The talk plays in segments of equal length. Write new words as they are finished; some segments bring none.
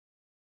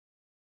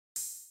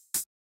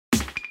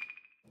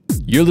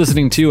You're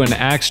listening to an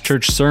Acts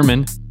Church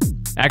sermon.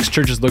 Acts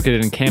Church is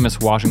located in Camas,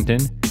 Washington.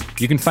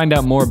 You can find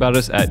out more about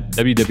us at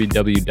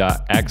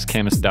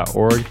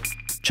www.actscamas.org.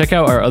 Check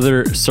out our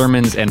other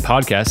sermons and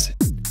podcasts.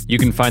 You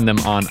can find them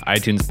on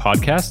iTunes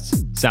Podcasts,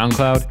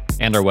 SoundCloud,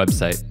 and our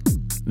website.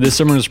 This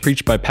sermon was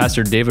preached by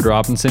Pastor David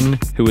Robinson,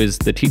 who is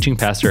the teaching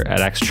pastor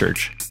at Acts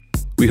Church.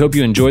 We hope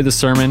you enjoy the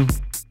sermon,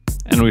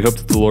 and we hope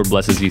that the Lord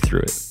blesses you through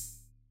it.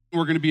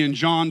 We're going to be in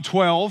John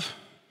 12,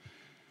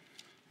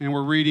 and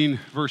we're reading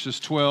verses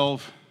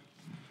 12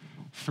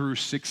 through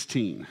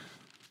 16. Give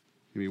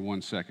me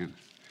 1 second.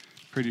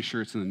 Pretty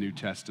sure it's in the New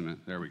Testament.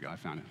 There we go, I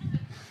found it.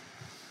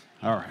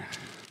 All right.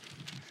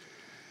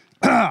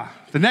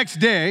 The next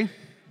day,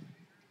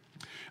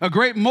 a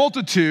great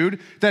multitude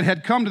that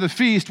had come to the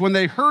feast, when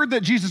they heard that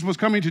Jesus was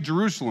coming to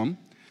Jerusalem,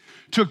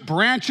 took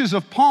branches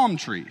of palm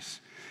trees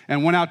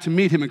and went out to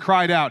meet him and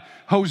cried out,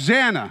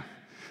 "Hosanna!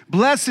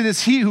 Blessed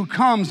is he who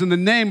comes in the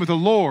name of the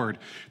Lord,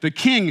 the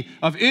King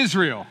of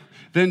Israel."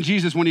 Then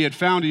Jesus, when he had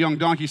found a young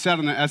donkey, sat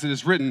on it, as it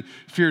is written,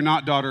 "Fear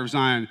not, daughter of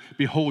Zion.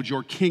 Behold,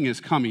 your king is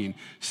coming,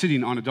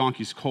 sitting on a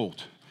donkey's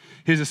colt."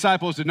 His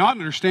disciples did not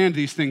understand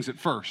these things at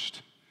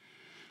first.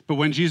 But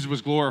when Jesus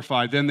was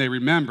glorified, then they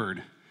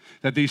remembered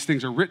that these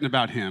things are written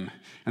about him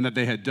and that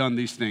they had done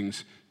these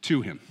things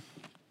to him.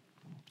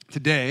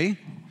 Today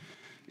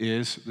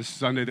is the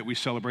Sunday that we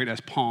celebrate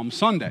as Palm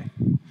Sunday.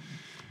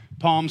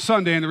 Palm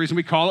Sunday, and the reason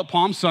we call it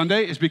Palm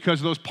Sunday is because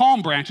of those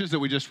palm branches that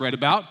we just read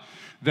about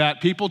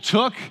that people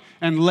took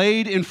and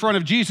laid in front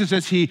of Jesus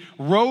as he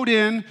rode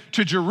in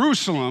to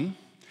Jerusalem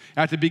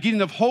at the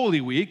beginning of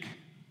Holy Week,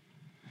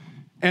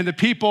 and the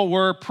people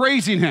were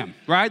praising him,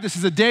 right? This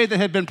is a day that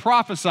had been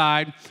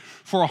prophesied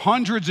for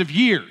hundreds of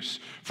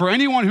years. For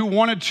anyone who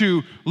wanted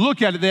to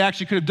look at it, they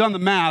actually could have done the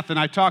math, and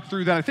I talked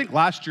through that. I think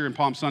last year in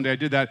Palm Sunday I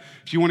did that.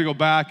 If you want to go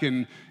back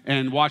and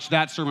watch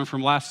that sermon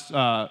from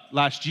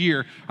last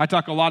year, I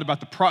talk a lot about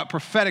the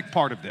prophetic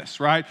part of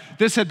this, right?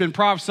 This had been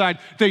prophesied.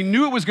 They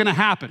knew it was going to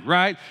happen,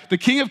 right? The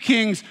King of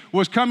Kings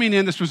was coming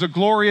in. This was a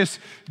glorious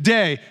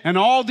day, and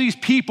all these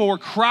people were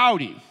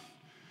crowding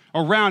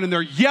around, and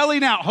they're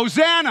yelling out,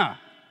 "Hosanna!"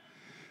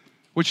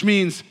 which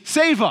means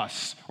save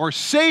us or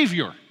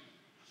Savior.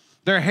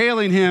 They're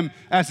hailing him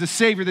as the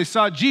Savior. They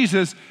saw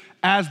Jesus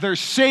as their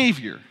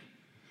Savior.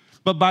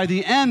 But by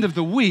the end of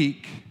the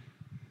week,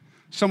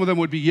 some of them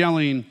would be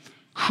yelling,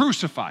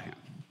 "Crucify him."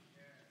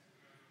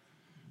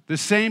 The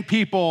same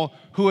people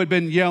who had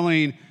been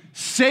yelling,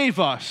 "Save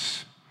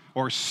us,"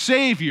 or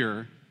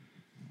 "Savior,"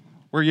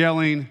 were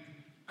yelling,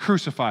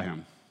 "Crucify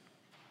him."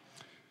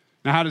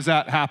 Now, how does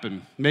that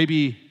happen?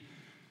 Maybe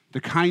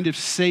the kind of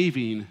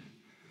saving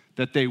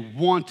that they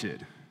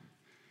wanted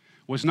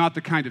was not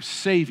the kind of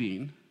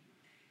saving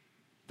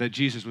that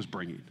Jesus was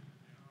bringing.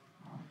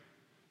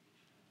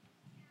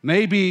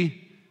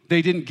 Maybe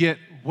they didn't get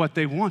what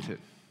they wanted.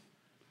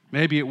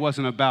 Maybe it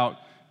wasn't about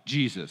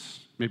Jesus.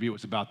 Maybe it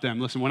was about them.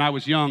 Listen, when I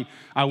was young,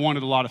 I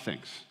wanted a lot of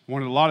things. I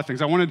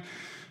wanted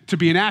to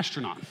be an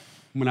astronaut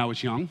when I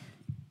was young,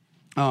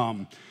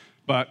 but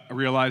I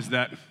realized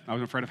that I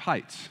was afraid of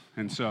heights,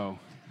 and so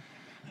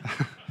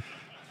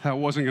that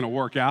wasn't going to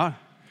work out.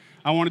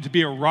 I wanted to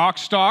be a rock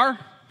star.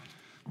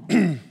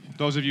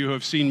 Those of you who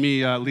have seen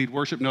me lead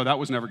worship know that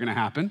was never going to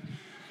happen.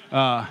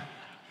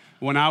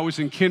 When I was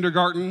in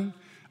kindergarten,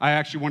 I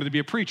actually wanted to be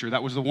a preacher.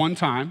 That was the one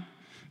time.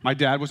 My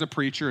dad was a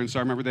preacher, and so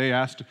I remember they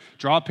asked,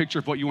 draw a picture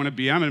of what you want to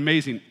be. I'm an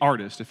amazing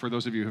artist, for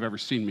those of you who have ever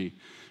seen me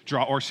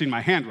draw or seen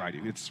my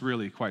handwriting. It's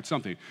really quite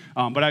something.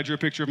 But I drew a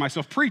picture of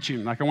myself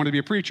preaching. Like I wanted to be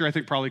a preacher, I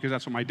think probably because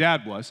that's what my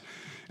dad was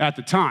at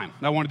the time.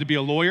 I wanted to be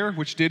a lawyer,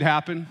 which did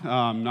happen.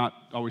 Not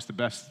always the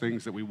best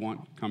things that we want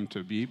come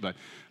to be, but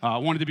I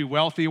wanted to be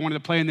wealthy. I wanted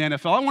to play in the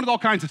NFL. I wanted all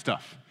kinds of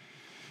stuff,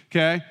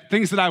 okay?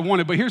 Things that I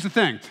wanted. But here's the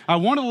thing. I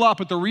wanted a lot,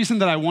 but the reason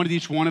that I wanted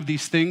each one of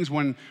these things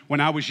when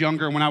I was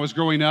younger, when I was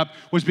growing up,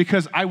 was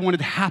because I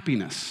wanted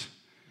happiness.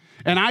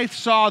 And I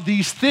saw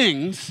these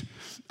things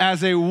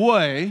as a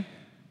way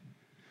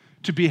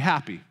to be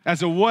happy,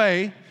 as a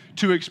way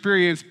to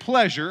experience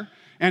pleasure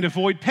and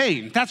avoid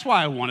pain. That's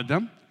why I wanted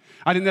them.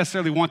 I didn't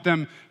necessarily want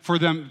them for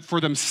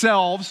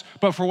themselves,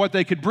 but for what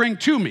they could bring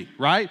to me,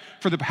 right?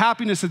 For the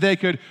happiness that they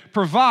could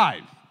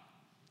provide.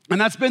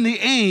 And that's been the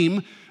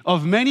aim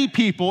of many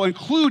people,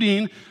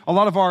 including a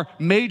lot of our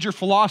major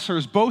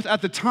philosophers, both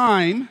at the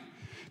time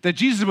that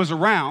Jesus was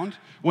around,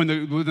 when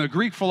the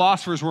Greek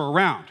philosophers were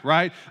around,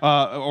 right?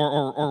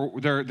 Or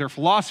their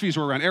philosophies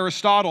were around.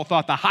 Aristotle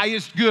thought the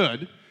highest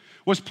good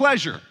was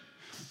pleasure.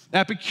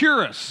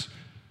 Epicurus,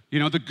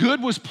 the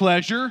good was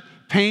pleasure,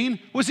 pain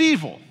was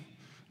evil.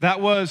 That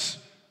was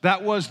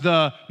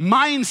the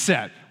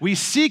mindset. We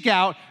seek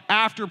out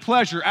after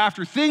pleasure,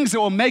 after things that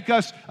will make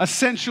us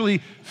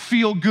essentially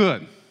feel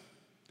good.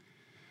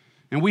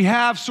 And we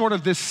have sort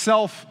of this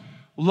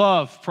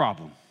self-love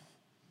problem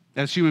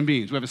as human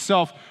beings. We have a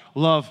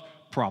self-love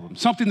problem,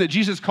 something that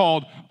Jesus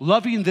called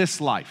loving this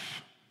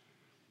life.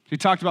 He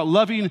talked about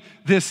loving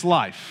this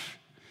life.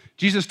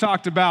 Jesus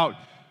talked about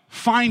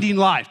finding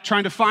life,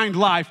 trying to find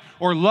life,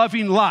 or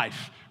loving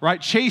life,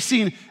 right?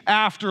 Chasing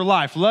after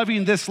life,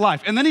 loving this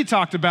life. And then he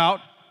talked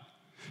about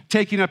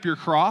taking up your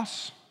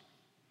cross,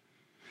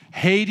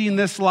 hating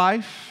this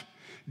life,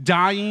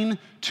 dying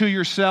to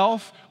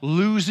yourself,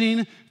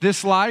 losing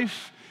this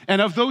life.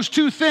 And of those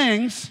two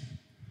things,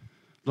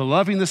 the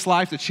loving this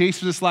life, the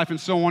chasing this life, and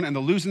so on, and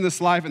the losing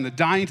this life, and the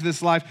dying to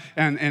this life,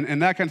 and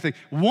that kind of thing.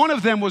 One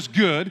of them was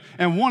good,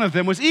 and one of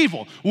them was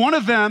evil. One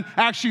of them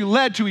actually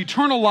led to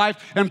eternal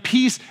life and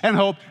peace and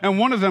hope, and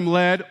one of them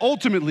led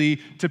ultimately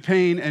to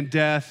pain and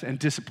death and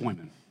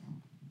disappointment.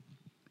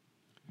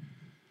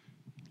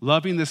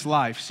 Loving this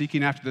life,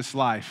 seeking after this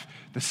life,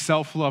 the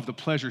self-love, the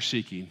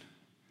pleasure-seeking,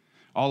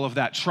 all of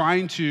that,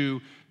 trying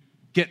to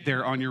get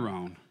there on your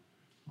own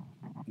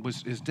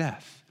is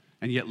death.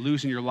 And yet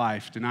losing your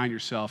life, denying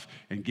yourself,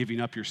 and giving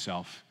up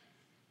yourself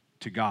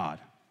to God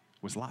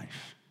was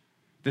life.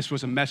 This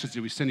was a message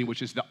that we were sending,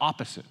 which is the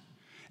opposite.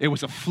 It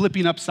was a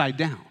flipping upside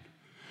down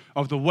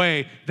of the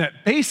way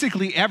that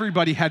basically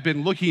everybody had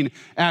been looking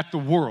at the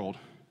world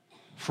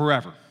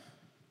forever.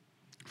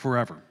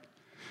 Forever.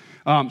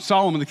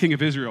 Solomon, the king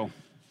of Israel,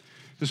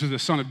 this was the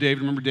son of David.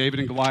 Remember David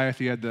and Goliath?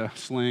 He had the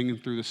sling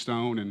and threw the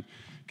stone and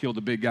killed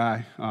the big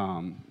guy.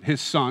 His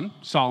son,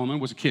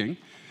 Solomon, was a king.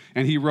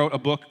 And he wrote a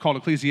book called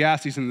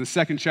Ecclesiastes. And in the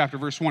second chapter,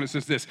 verse 1, it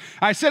says this: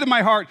 I said in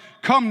my heart,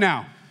 come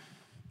now,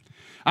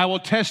 I will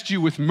test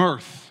you with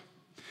mirth.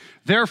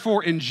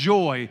 Therefore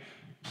enjoy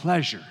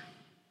pleasure.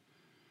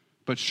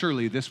 But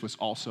surely this was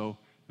also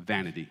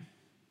vanity.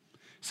 It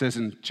says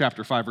in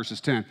chapter 5,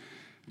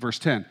 verse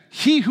 10,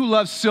 he who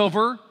loves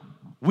silver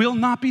will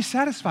not be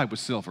satisfied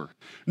with silver,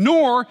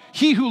 nor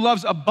he who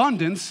loves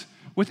abundance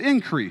with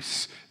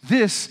increase.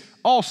 This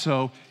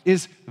also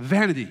is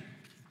vanity.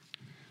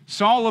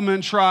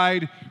 Solomon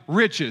tried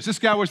riches. This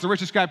guy was the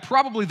richest guy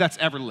probably that's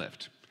ever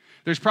lived.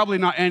 There's probably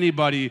not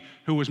anybody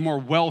who was more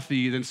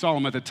wealthy than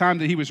Solomon. At the time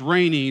that he was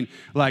reigning,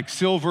 like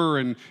silver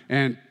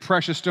and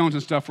precious stones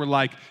and stuff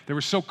they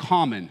were so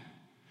common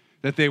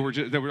that they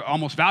were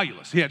almost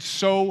valueless. He had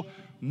so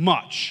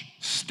much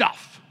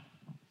stuff.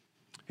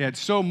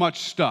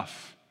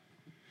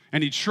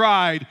 And he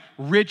tried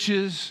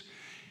riches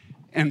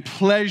and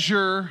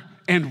pleasure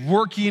and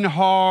working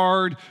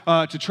hard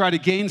to try to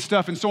gain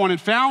stuff and so on, and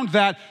found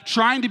that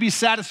trying to be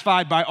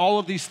satisfied by all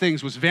of these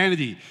things was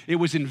vanity. It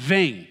was in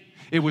vain.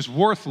 It was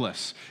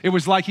worthless. It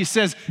was like he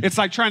says, it's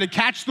like trying to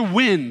catch the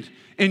wind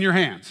in your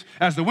hands.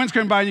 As the wind's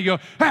coming by and you go,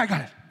 hey, I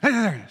got it. Hey,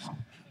 there it is,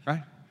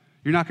 right?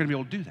 You're not going to be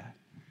able to do that.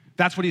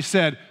 That's what he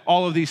said.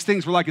 All of these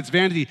things were like it's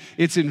vanity.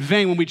 It's in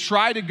vain. When we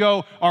try to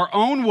go our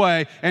own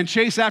way and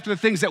chase after the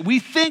things that we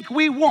think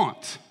we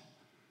want,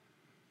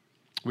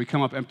 we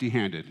come up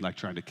empty-handed, like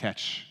trying to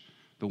catch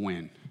the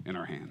wind in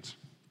our hands.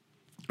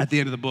 At the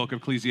end of the book of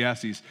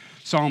Ecclesiastes,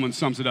 Solomon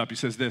sums it up. He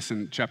says this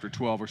in chapter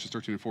 12, verses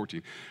 13 and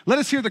 14. Let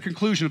us hear the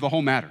conclusion of the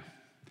whole matter.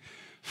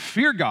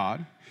 Fear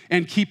God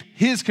and keep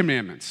his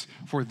commandments,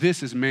 for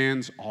this is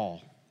man's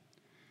all.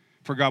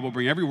 For God will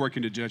bring every work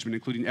into judgment,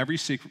 including every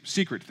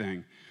secret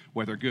thing,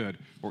 whether good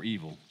or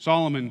evil.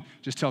 Solomon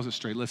just tells us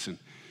straight, listen,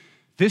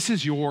 this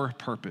is your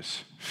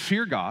purpose.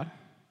 Fear God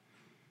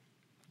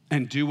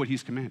and do what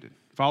he's commanded.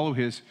 Follow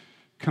his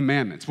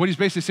commandments. What he's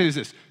basically saying is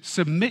this: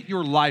 submit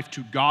your life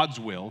to God's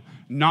will,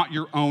 not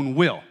your own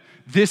will.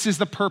 This is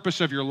the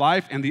purpose of your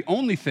life and the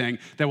only thing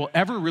that will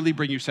ever really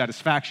bring you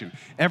satisfaction.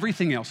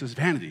 Everything else is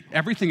vanity.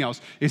 Everything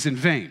else is in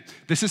vain.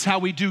 This is how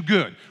we do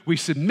good. We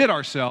submit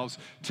ourselves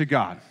to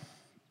God.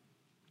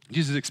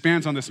 Jesus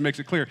expands on this and makes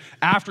it clear.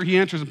 After he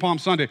enters on Palm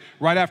Sunday,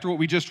 right after what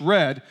we just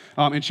read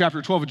in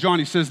chapter 12 of John,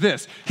 he says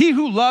this: he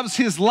who loves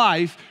his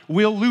life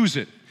will lose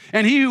it.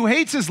 And he who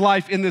hates his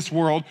life in this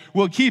world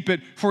will keep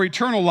it for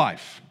eternal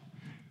life.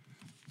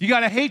 You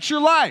got to hate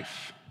your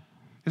life.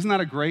 Isn't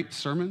that a great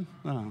sermon?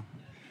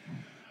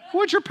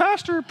 What'd your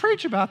pastor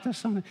preach about this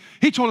Sunday?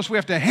 He told us we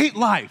have to hate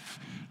life.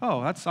 Oh,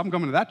 I'm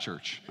coming to that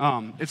church.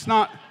 It's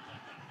not,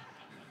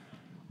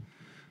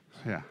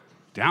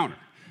 downer.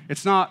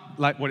 It's not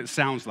like what it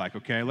sounds like,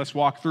 okay? Let's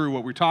walk through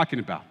what we're talking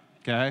about,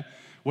 okay?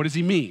 What does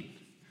he mean?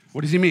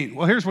 What does he mean?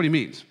 Well, here's what he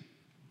means.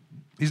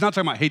 He's not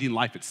talking about hating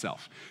life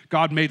itself.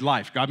 God made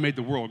life. God made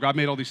the world. God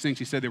made all these things.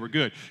 He said they were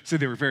good. He said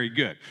they were very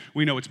good.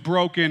 We know it's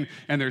broken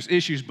and there's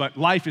issues, but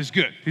life is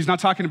good. He's not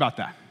talking about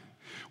that.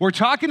 We're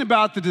talking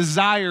about the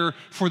desire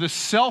for the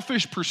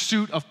selfish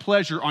pursuit of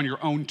pleasure on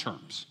your own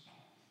terms.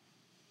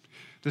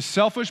 The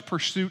selfish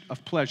pursuit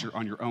of pleasure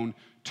on your own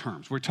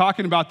terms. We're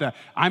talking about that.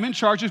 I'm in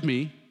charge of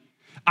me.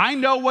 I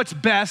know what's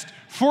best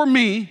for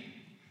me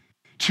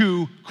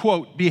to,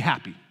 quote, be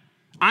happy.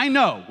 I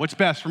know what's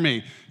best for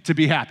me to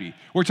be happy.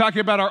 We're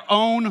talking about our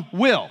own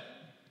will,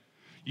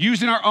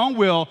 using our own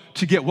will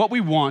to get what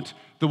we want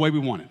the way we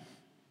want it.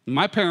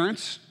 My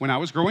parents, when I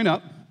was growing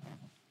up,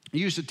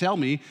 used to tell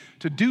me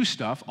to do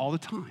stuff all the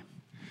time.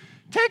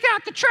 Take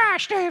out the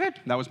trash, David.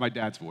 That was my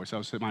dad's voice. That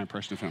was my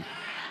impression of him.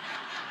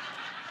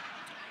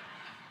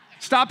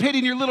 Stop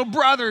hitting your little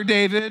brother,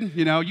 David.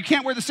 You know, you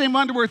can't wear the same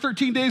underwear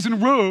 13 days in a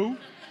row.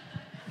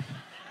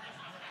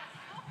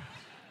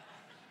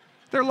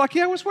 They're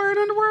lucky I was wearing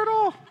underwear at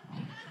all.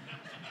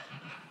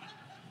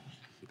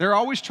 They're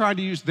always trying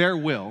to use their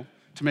will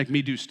to make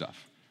me do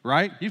stuff,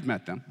 right? You've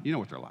met them. You know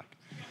what they're like.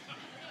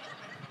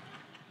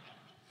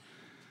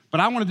 But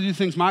I wanted to do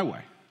things my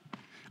way.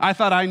 I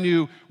thought I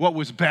knew what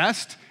was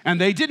best, and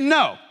they didn't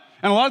know.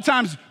 And a lot of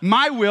times,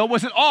 my will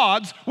was at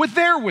odds with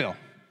their will.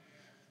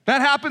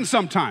 That happens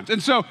sometimes.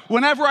 And so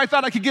whenever I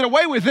thought I could get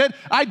away with it,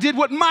 I did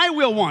what my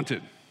will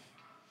wanted.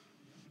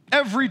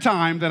 Every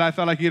time that I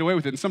thought I could get away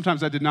with it. And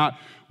sometimes that did not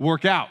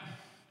work out.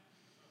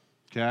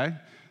 Okay?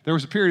 There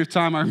was a period of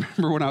time I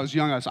remember when I was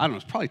young, I don't know, it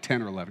was probably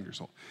 10 or 11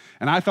 years old.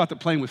 And I thought that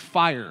playing with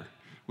fire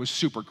was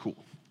super cool.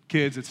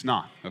 Kids, it's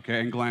not,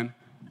 okay? And Glenn,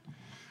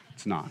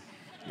 it's not.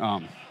 He's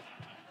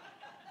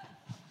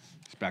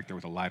back there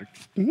with a lighter.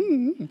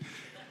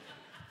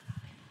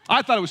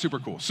 I thought it was super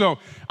cool. So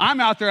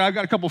I'm out there, I've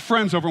got a couple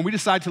friends over, and we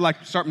decide to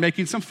start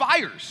making some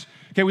fires.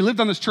 Okay, we lived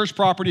on this church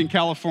property in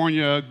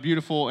California,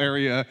 beautiful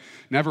area,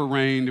 never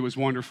rained, it was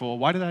wonderful.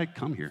 Why did I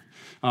come here?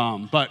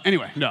 But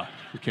anyway, no,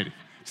 I'm kidding.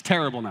 It's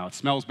terrible now, it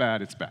smells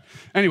bad, it's bad.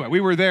 Anyway,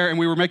 we were there and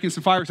we were making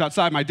some fires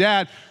outside. My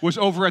dad was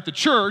over at the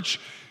church,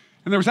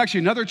 and there was actually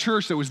another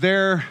church that was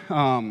there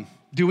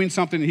doing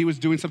something, and he was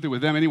doing something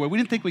with them. Anyway, we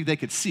didn't think they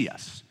could see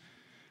us,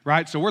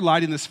 right? So we're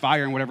lighting this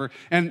fire and whatever,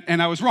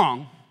 and I was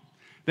wrong.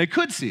 They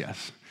could see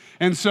us.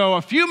 And so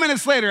a few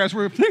minutes later, as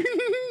we're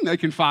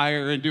making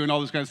fire and doing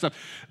all this kind of stuff,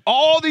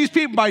 all these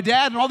people, my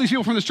dad and all these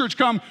people from this church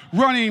come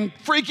running,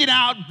 freaking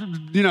out,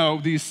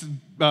 these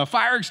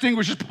fire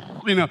extinguishers,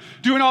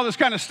 doing all this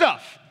kind of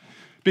stuff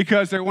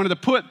because they wanted to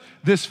put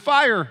this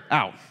fire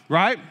out,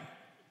 right?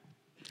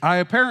 I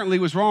apparently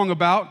was wrong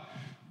about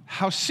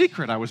how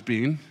secret I was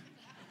being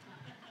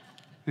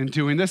in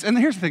doing this. And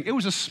here's the thing, it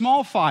was a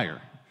small fire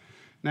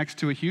next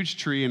to a huge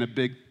tree and a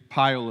big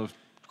pile of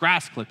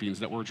grass clippings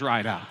that were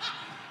dried out.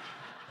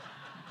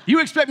 You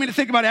expect me to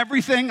think about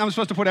everything? I'm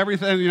supposed to put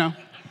everything,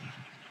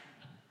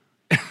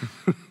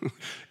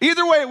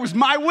 Either way, it was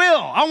my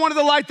will. I wanted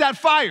to light that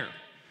fire.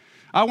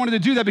 I wanted to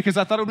do that because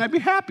I thought it would make me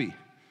happy.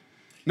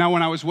 Now,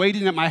 when I was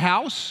waiting at my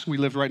house, we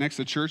lived right next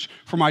to the church,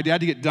 for my dad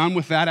to get done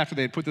with that after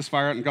they had put this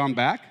fire out and gone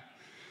back,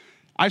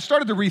 I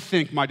started to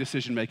rethink my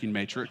decision-making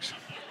matrix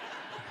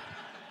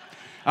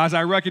as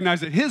I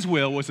recognized that his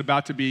will was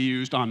about to be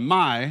used on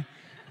my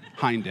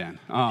hind end.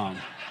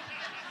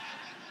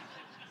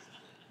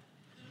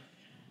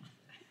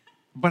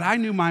 But I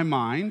knew my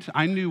mind.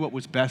 I knew what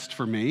was best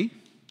for me.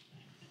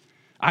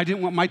 I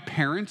didn't want my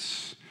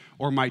parents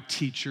or my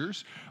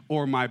teachers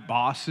or my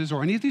bosses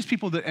or any of these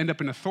people that end up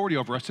in authority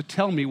over us to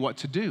tell me what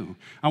to do.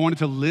 I wanted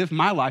to live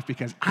my life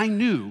because I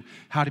knew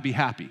how to be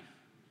happy.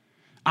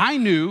 I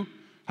knew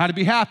how to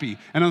be happy.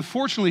 And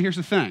unfortunately, here's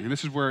the thing, and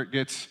this is where it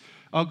gets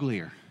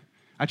uglier.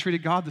 I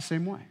treated God the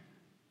same way.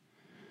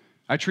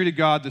 I treated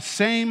God the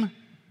same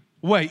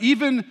way.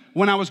 Even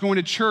when I was going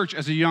to church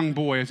as a young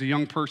boy, as a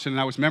young person,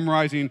 and I was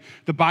memorizing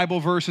the Bible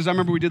verses. I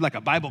remember we did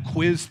a Bible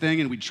quiz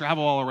thing, and we'd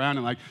travel all around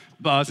and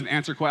buzz and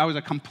answer questions. I was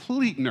a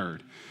complete nerd.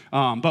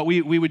 But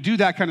we would do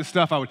that kind of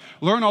stuff. I would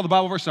learn all the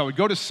Bible verses. I would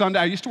go to Sunday.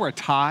 I used to wear a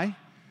tie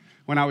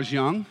when I was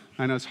young.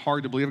 I know it's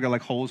hard to believe. I've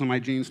got holes in my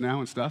jeans now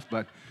and stuff.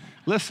 But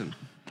listen,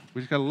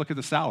 we just got to look at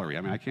the salary.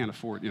 I can't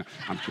afford,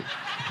 I'm kidding.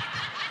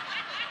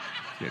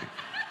 Kidding.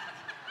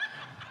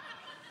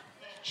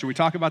 Should we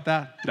talk about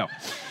that? No.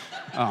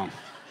 I'm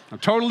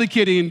totally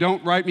kidding.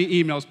 Don't write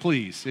me emails,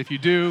 please. If you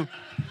do,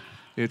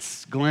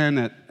 it's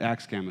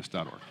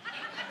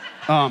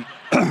glenn@axcampus.org.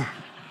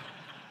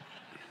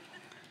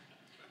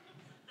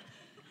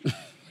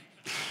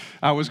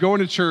 I was going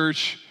to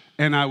church,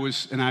 and I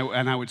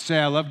would say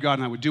I love God,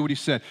 and I would do what He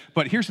said.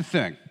 But here's the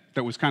thing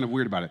that was kind of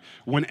weird about it.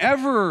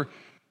 Whenever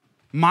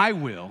my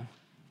will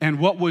and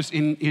what was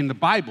in the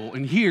Bible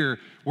and here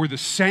were the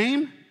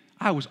same,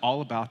 I was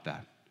all about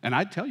that, and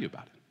I'd tell you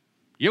about it.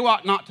 You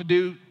ought not to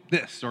do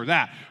this or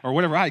that or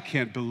whatever. I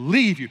can't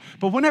believe you.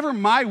 But whenever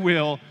my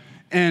will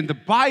and the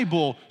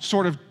Bible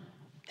sort of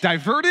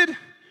diverted,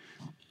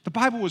 the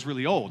Bible was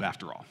really old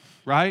after all,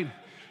 right?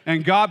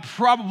 And God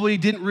probably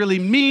didn't really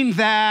mean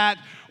that,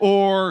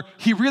 or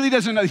He really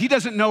doesn't know. He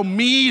doesn't know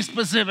me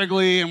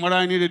specifically and what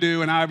I need to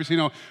do, and I obviously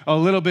know a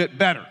little bit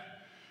better.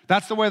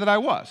 That's the way that I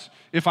was.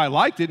 If I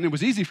liked it and it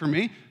was easy for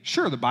me,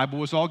 sure, the Bible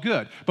was all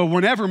good. But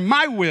whenever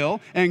my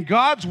will and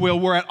God's will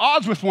were at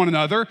odds with one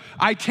another,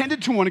 I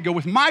tended to want to go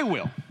with my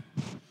will.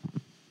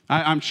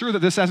 I'm sure that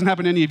this hasn't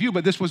happened to any of you,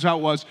 but this was how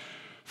it was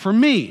for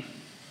me.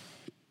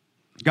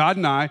 God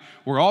and I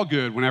were all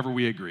good whenever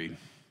we agreed.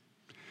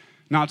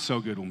 Not so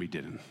good when we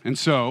didn't. And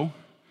so,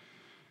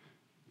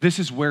 this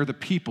is where the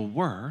people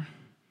were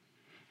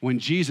when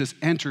Jesus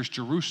enters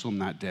Jerusalem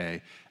that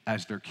day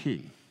as their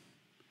king.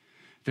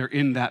 They're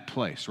in that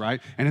place,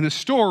 right? And in the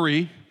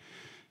story,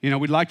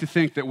 we'd like to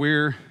think that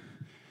we're,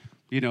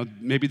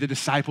 maybe the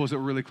disciples that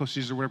were really close to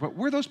Jesus or whatever, but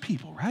we're those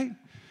people, right?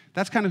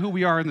 That's kind of who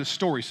we are in the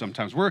story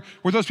sometimes. We're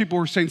those people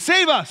who are saying,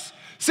 save us,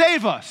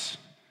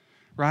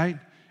 right?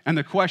 And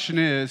the question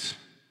is,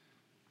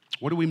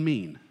 what do we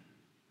mean?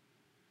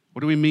 What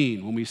do we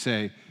mean when we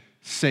say,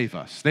 save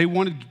us? They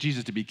wanted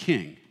Jesus to be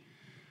king,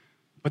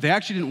 but they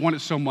actually didn't want it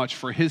so much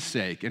for His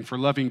sake and for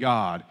loving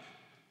God,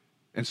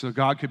 and so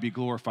God could be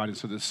glorified, and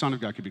so the Son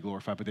of God could be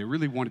glorified, but they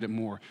really wanted it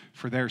more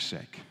for their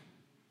sake.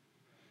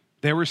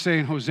 They were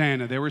saying,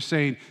 Hosanna. They were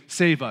saying,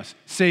 save us,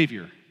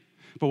 Savior.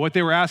 But what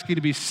they were asking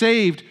to be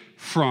saved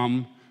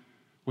from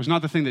was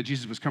not the thing that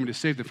Jesus was coming to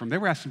save them from. They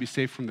were asking to be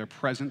saved from their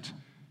present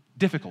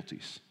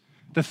difficulties,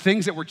 the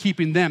things that were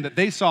keeping them, that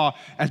they saw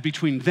as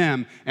between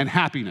them and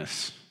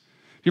happiness.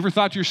 You ever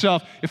thought to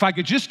yourself, if I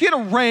could just get a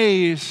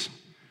raise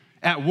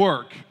at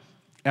work,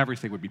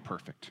 everything would be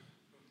perfect.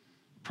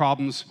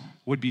 Problems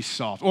would be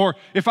solved. Or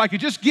if I could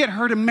just get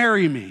her to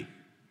marry me,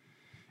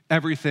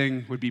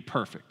 everything would be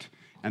perfect.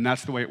 And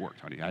that's the way it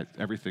worked, honey.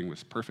 Everything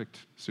was perfect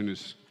as soon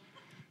as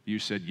you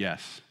said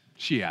yes.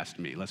 She asked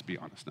me, let's be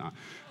honest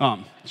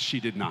now. She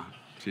did not.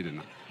 She did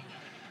not.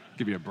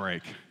 Give you a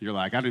break. You're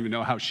like, I don't even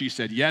know how she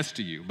said yes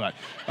to you. But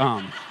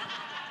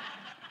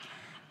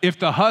if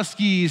the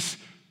Huskies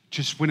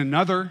just win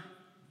another,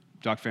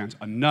 Duck fans,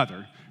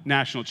 another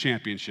national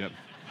championship,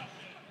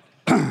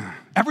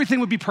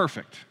 everything would be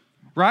perfect,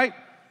 right?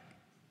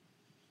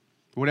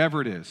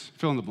 Whatever it is,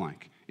 fill in the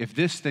blank. If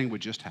this thing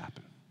would just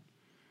happen,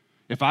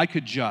 if I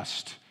could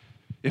just,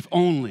 if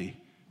only,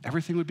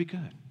 everything would be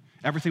good.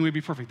 Everything would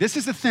be perfect. This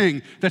is the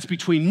thing that's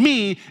between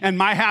me and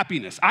my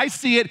happiness. I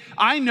see it,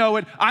 I know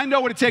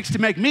what it takes to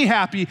make me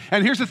happy,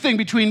 and here's the thing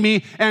between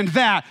me and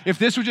that. If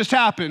this would just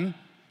happen,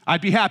 I'd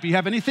be happy. You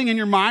have anything in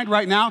your mind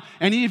right now?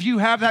 Any of you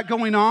have that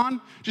going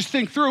on? Just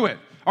think through it.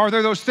 Are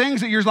there those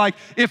things that you're like,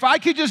 if I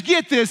could just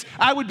get this,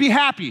 I would be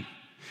happy.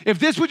 If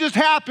this would just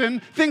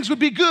happen, things would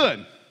be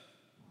good.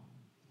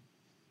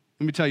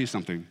 Let me tell you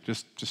something,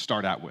 just to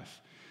start out with.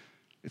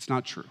 It's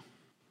not true.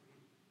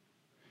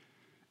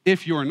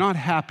 If you're not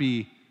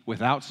happy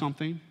without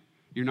something,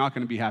 you're not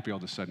going to be happy all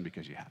of a sudden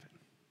because you have it.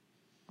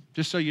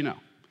 Just so you know.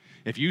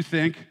 If you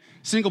think,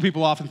 single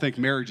people often think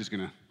marriage is going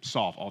to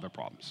solve all their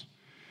problems.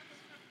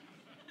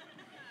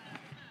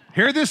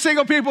 Hear this,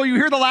 single people, you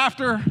hear the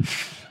laughter.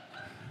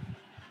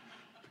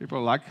 People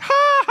are like,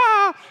 ha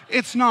ha.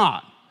 It's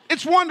not.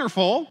 It's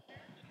wonderful,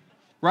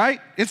 right?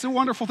 It's a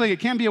wonderful thing.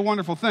 It can be a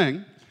wonderful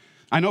thing.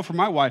 I know for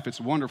my wife, it's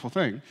a wonderful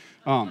thing.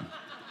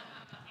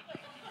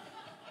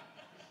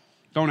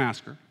 Don't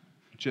ask her.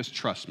 Just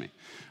trust me.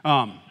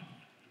 But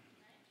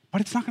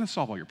it's not going to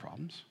solve all your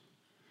problems.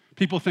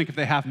 People think if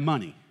they have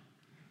money,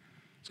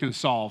 it's going to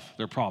solve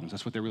their problems.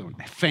 That's what they really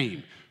want.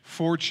 Fame,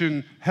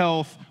 fortune,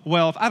 health,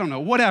 wealth, I don't know,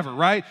 whatever,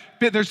 right?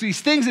 But there's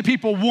these things that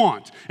people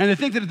want, and they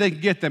think that if they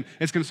can get them,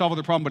 it's going to solve all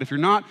their problem. But if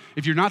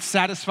you're not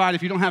satisfied,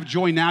 if you don't have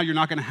joy now, you're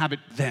not going to have it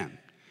then.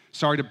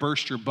 Sorry to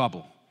burst your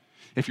bubble.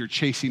 If you're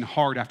chasing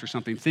hard after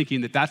something,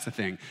 thinking that that's the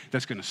thing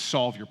that's going to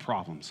solve your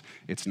problems,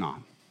 it's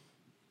not.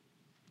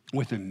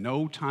 Within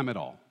no time at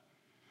all,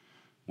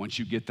 once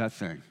you get that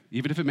thing,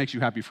 even if it makes you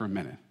happy for a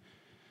minute,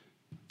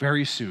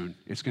 very soon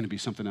it's going to be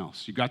something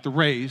else. You got the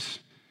raise,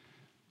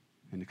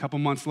 and a couple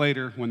months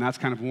later, when that's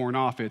kind of worn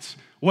off, it's,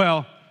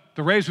 well,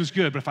 the raise was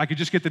good, but if I could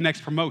just get the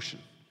next promotion,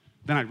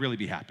 then I'd really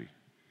be happy.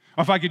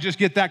 Or if I could just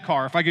get that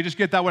car, if I could just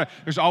get that, whatever,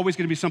 there's always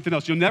going to be something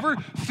else. You'll never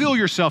fill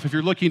yourself if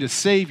you're looking to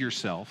save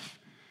yourself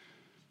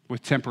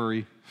with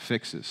temporary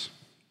fixes.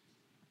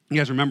 You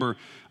guys remember,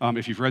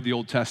 if you've read the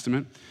Old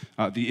Testament,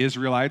 the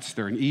Israelites,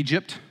 they're in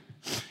Egypt,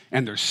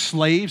 and they're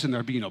slaves, and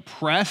they're being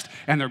oppressed,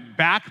 and they're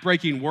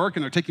back-breaking work,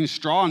 and they're taking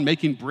straw and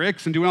making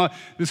bricks and doing all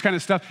this kind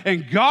of stuff.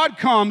 And God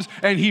comes,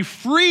 and he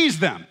frees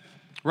them,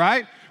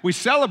 right? We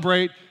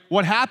celebrate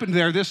what happened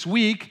there this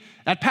week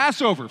at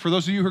Passover. For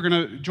those of you who are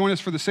going to join us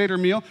for the Seder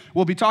meal,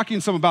 we'll be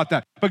talking some about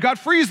that. But God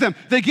frees them.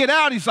 They get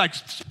out. He's like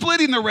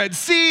splitting the Red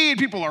Sea.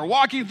 People are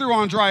walking through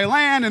on dry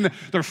land, and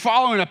they're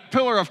following a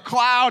pillar of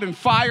cloud and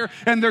fire,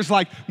 and there's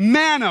like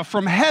manna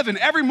from heaven.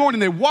 Every morning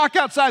they walk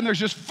outside, and there's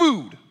just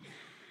food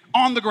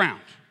on the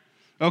ground,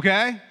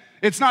 okay?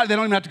 It's not, they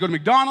don't even have to go to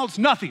McDonald's,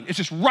 nothing. It's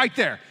just right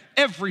there.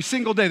 Every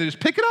single day, they just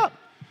pick it up.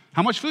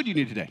 How much food do you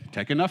need today?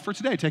 Take enough for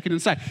today. Take it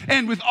inside.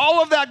 And with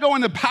all of that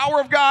going, the power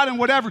of God and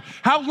whatever,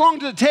 how long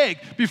does it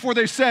take before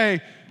they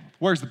say,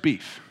 where's the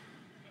beef?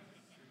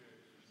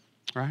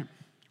 Right?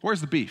 Where's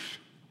the beef?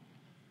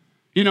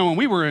 You know, when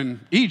we were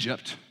in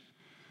Egypt,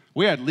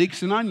 we had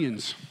leeks and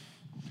onions.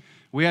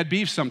 We had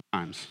beef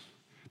sometimes.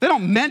 They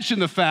don't mention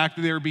the fact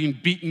that they were being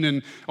beaten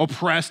and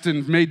oppressed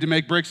and made to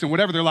make bricks and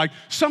whatever. They're like,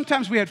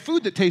 sometimes we had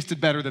food that tasted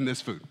better than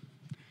this food.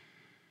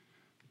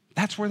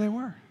 That's where they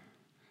were.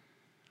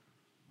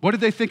 What did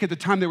they think at the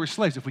time they were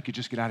slaves? If we could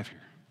just get out of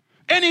here.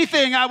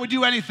 Anything, I would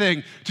do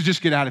anything to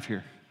just get out of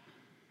here.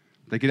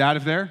 They get out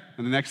of there,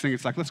 and the next thing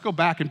it's like, let's go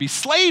back and be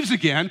slaves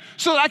again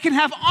so that I can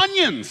have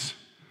onions.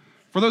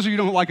 For those of you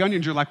who don't like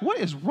onions, you're like, what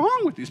is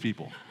wrong with these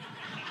people?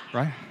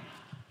 Right?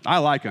 I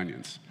like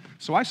onions,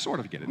 so I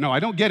sort of get it. No, I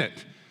don't get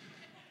it.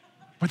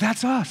 But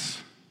that's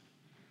us.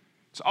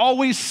 It's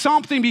always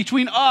something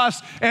between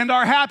us and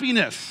our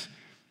happiness.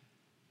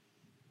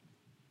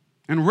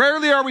 And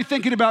rarely are we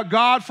thinking about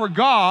God for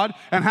God,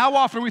 and how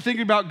often are we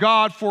thinking about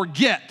God for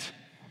get?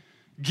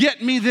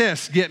 Get me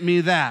this, get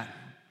me that.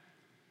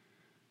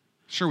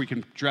 Sure, we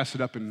can dress it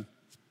up in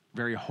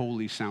very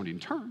holy sounding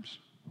terms,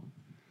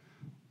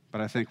 but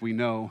I think we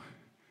know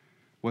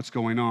what's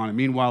going on. And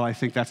meanwhile, I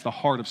think that's the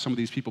heart of some of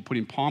these people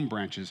putting palm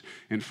branches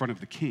in front of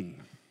the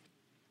king.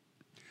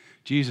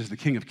 Jesus, the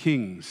King of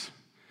Kings,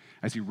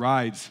 as he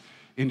rides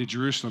into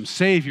Jerusalem.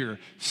 Savior,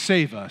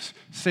 save us.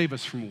 Save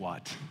us from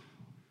what?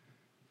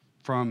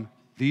 From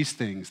these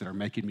things that are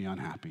making me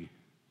unhappy.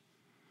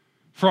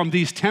 From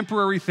these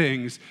temporary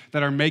things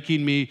that are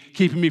keeping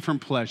me from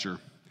pleasure.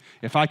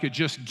 If I could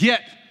just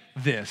get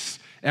this,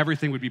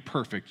 everything would be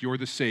perfect. You're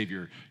the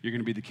Savior. You're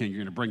going to be the King. You're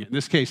going to bring it. In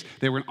this case,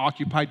 they were an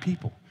occupied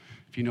people.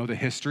 If you know the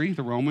history,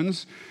 the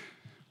Romans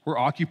were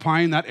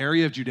occupying that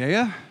area of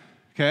Judea,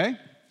 okay?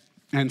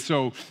 And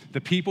so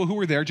the people who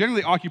were there,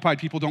 generally occupied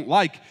people don't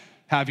like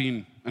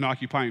having an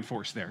occupying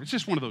force there. It's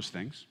just one of those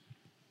things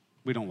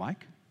we don't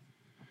like.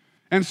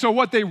 And so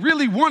what they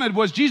really wanted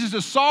was Jesus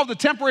to solve the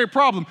temporary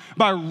problem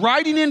by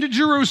riding into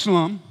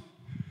Jerusalem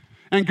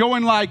and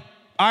going like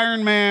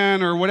Iron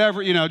Man or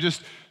whatever,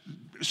 just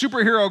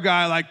superhero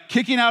guy, like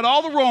kicking out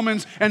all the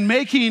Romans and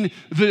making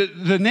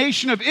the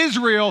nation of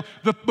Israel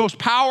the most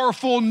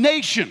powerful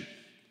nation,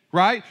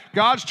 right?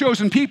 God's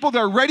chosen people,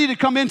 they're ready to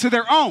come into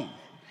their own.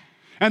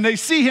 And they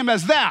see him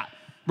as that,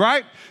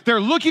 right?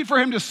 They're looking for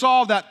him to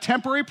solve that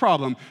temporary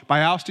problem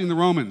by ousting the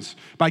Romans,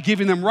 by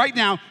giving them right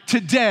now,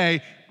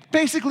 today,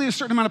 basically a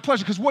certain amount of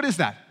pleasure. Because what is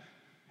that?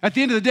 At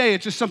the end of the day,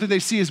 it's just something they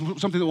see as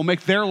something that will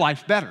make their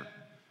life better.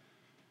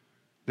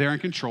 They're in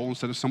control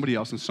instead of somebody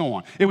else and so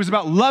on. It was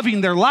about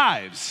loving their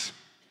lives.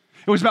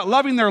 It was about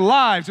loving their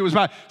lives. It was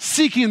about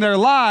seeking their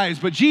lives.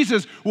 But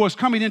Jesus was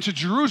coming into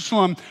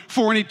Jerusalem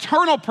for an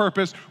eternal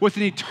purpose with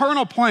an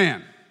eternal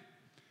plan.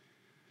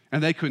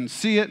 And they couldn't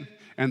see it,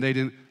 and they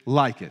didn't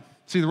like it.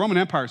 See, the Roman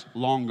Empire's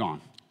long gone.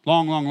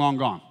 Long, long, long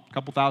gone. A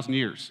couple thousand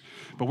years.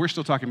 But we're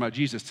still talking about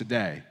Jesus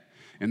today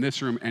in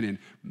this room and in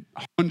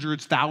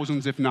hundreds,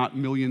 thousands, if not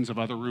millions of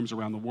other rooms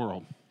around the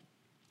world.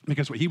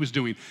 Because what he was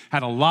doing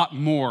had a lot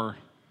more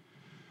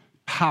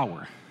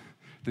power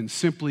than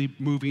simply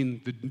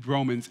moving the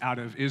Romans out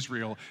of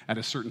Israel at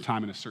a certain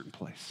time in a certain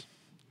place.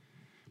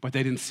 But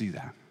they didn't see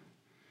that,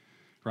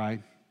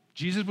 right?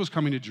 Jesus was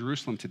coming to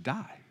Jerusalem to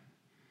die.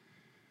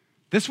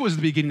 This was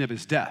the beginning of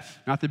his death,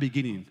 not the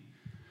beginning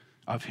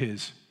of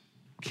his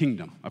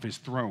kingdom, of his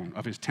throne,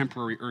 of his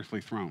temporary earthly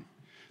throne.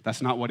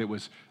 That's not what it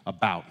was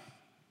about.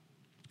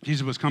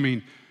 Jesus was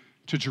coming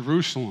to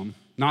Jerusalem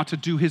not to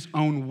do his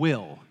own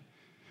will,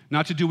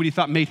 not to do what he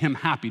thought made him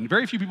happy. And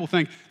very few people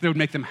think that it would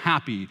make them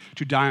happy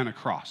to die on a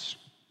cross.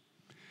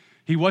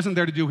 He wasn't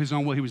there to do his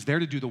own will. He was there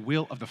to do the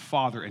will of the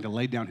Father and to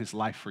lay down his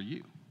life for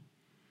you.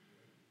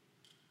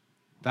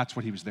 That's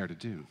what he was there to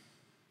do.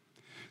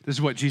 This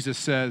is what Jesus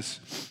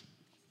says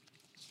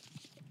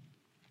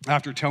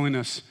after telling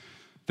us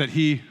that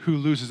he who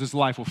loses his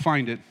life will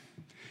find it,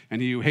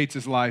 and he who hates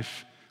his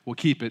life will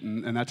keep it,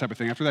 and that type of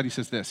thing. After that, he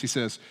says this. He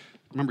says,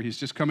 remember, he's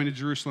just coming to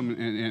Jerusalem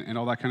and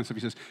all that kind of stuff.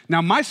 He says,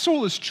 now my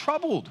soul is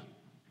troubled.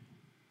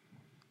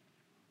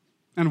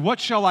 And what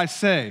shall I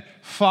say?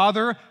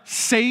 Father,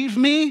 save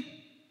me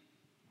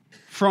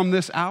from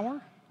this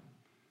hour?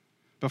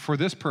 But for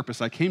this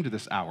purpose I came to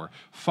this hour.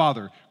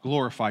 Father,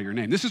 glorify your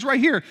name. This is right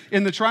here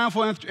in the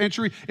triumphal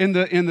entry in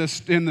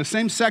the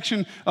same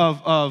section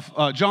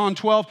of John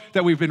 12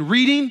 that we've been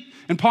reading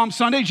in Palm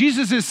Sunday.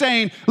 Jesus is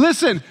saying,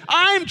 listen,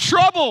 I'm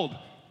troubled.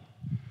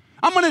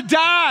 I'm going to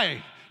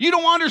die. You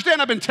don't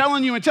understand. I've been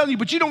telling you,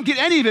 but you don't get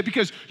any of it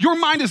because your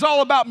mind is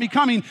all about me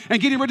coming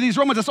and getting rid of these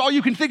Romans. That's all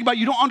you can think about.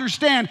 You don't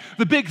understand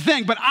the big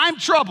thing, but I'm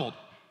troubled.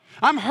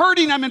 I'm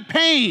hurting. I'm in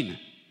pain.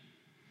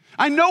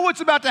 I know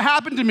what's about to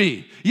happen to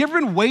me. You ever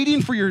been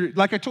waiting for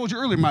like I told you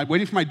earlier,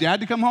 waiting for my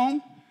dad to come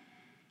home?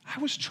 I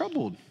was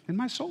troubled in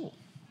my soul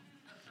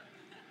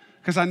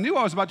because I knew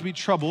I was about to be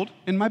troubled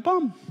in my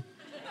bum.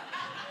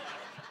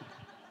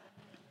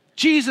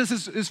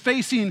 Jesus is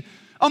facing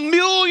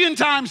 1,000,000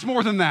 times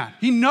more than that.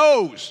 He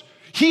knows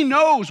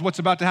what's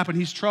about to happen.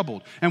 He's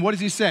troubled. And what does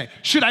he say?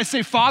 Should I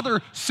say,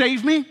 Father,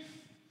 save me?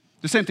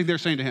 The same thing they're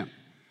saying to him.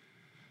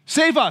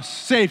 Save us,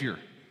 Savior.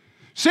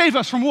 Save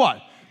us from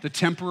what? The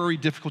temporary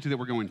difficulty that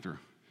we're going through.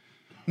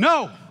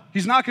 No,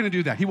 he's not going to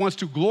do that. He wants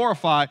to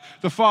glorify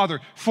the Father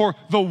for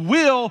the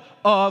will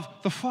of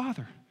the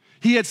Father.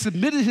 He had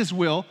submitted his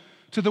will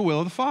to the will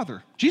of the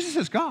Father. Jesus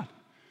is God,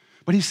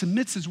 but he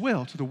submits his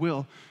will to the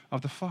will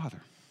of the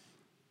Father.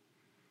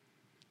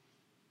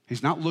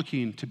 He's not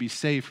looking to be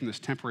saved from this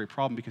temporary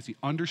problem because he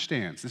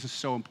understands. This is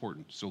so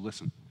important, so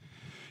listen.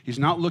 He's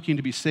not looking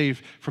to be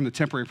saved from the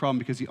temporary problem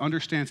because he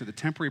understands that the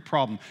temporary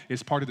problem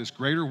is part of this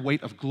greater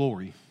weight of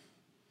glory.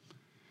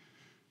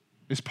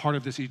 It's part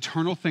of this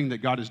eternal thing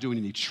that God is doing,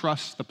 and he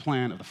trusts the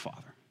plan of the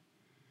Father.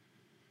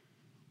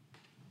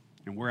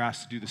 And we're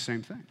asked to do the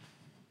same thing.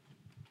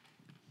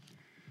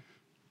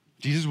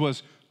 Jesus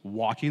was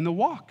walking the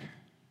walk.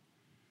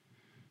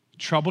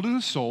 Troubled in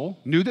the soul,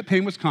 knew that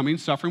pain was coming,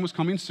 suffering was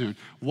coming soon,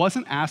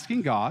 wasn't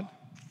asking God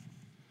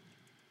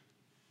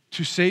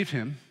to save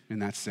him in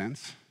that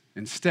sense.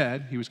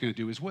 Instead, he was going to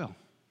do his will.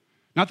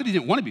 Not that he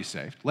didn't want to be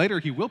saved. Later,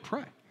 he will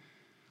pray.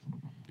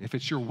 If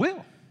it's your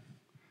will,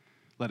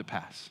 let it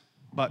pass.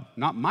 But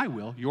not my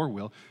will, your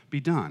will, be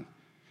done.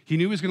 He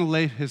knew he was going to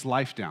lay his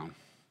life down,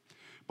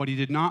 but he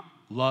did not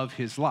love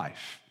his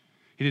life.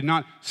 He did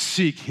not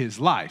seek his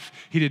life.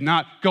 He did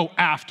not go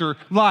after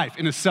life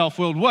in a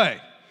self-willed way.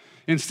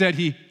 Instead,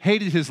 he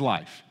hated his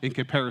life in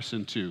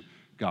comparison to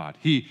God.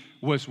 He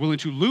was willing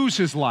to lose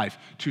his life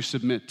to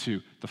submit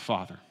to the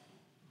Father.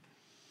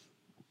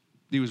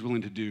 He was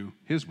willing to do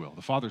his will,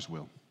 the Father's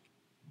will.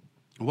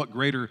 What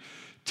greater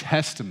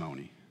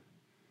testimony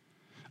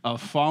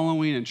of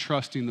following and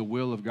trusting the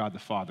will of God the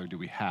Father do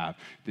we have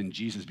than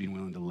Jesus being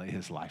willing to lay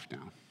his life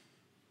down?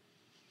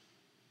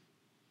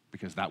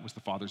 Because that was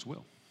the Father's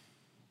will.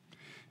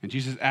 And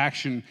Jesus'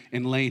 action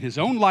in laying his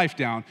own life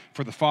down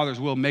for the Father's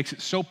will makes it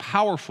so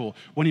powerful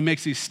when he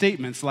makes these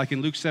statements, like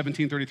in Luke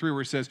 17:33,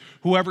 where he says,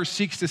 whoever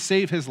seeks to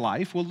save his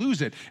life will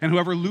lose it, and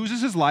whoever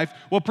loses his life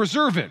will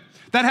preserve it.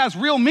 That has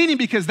real meaning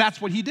because that's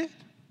what he did.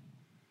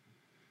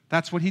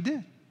 That's what he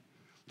did.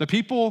 The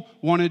people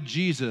wanted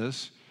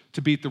Jesus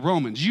to beat the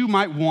Romans. You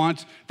might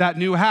want that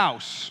new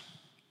house,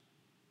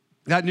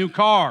 that new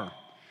car.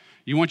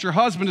 You want your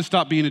husband to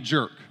stop being a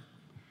jerk,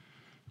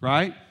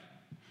 right?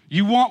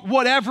 You want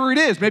whatever it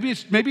is. Maybe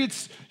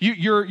it's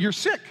you're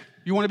sick.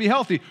 You want to be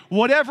healthy.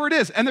 Whatever it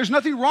is. And there's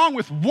nothing wrong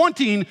with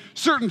wanting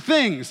certain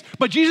things.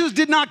 But Jesus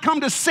did not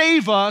come to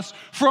save us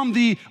from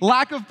the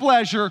lack of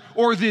pleasure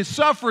or the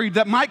suffering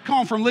that might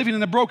come from living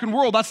in a broken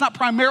world. That's not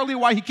primarily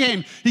why he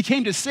came. He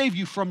came to save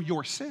you from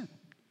your sin.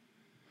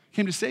 He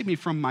came to save me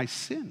from my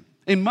sin.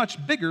 A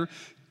much bigger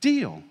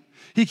deal.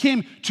 He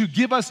came to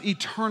give us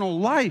eternal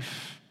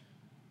life.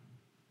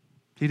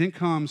 He didn't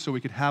come so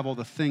we could have all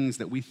the things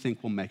that we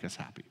think will make us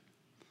happy.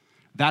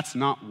 That's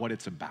not what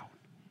it's about.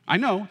 I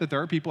know that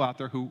there are people out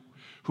there who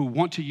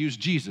want to use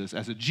Jesus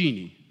as a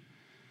genie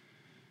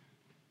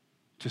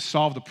to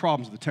solve the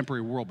problems of the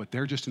temporary world, but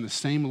they're just in the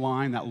same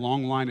line, that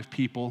long line of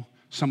people,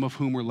 some of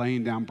whom were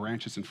laying down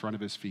branches in front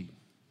of his feet,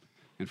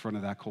 in front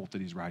of that colt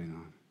that he's riding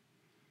on,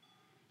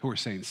 who are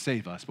saying,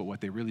 save us, but what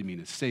they really mean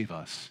is save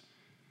us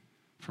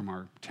from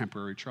our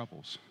temporary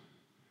troubles.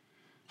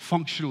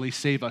 Functionally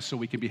save us so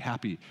we can be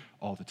happy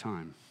all the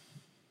time.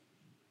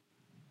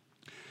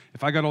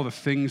 If I got all the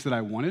things that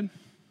I wanted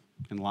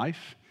in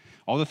life,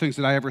 all the things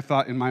that I ever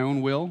thought in my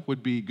own will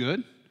would be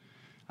good,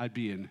 I'd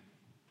be in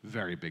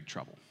very big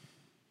trouble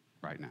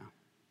right now.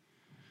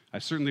 I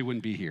certainly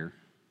wouldn't be here.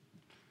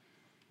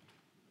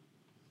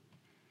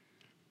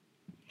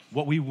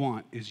 What we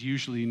want is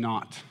usually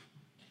not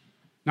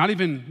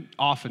even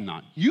often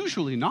not,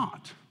 usually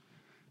not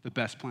the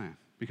best plan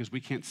because we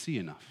can't see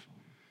enough,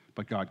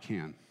 but God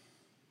can.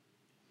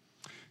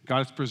 God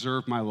has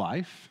preserved my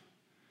life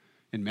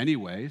in many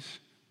ways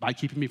by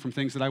keeping me from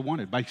things that I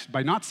wanted,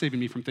 by not saving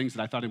me from things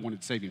that I thought I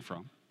wanted saving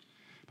from,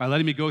 by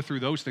letting me go through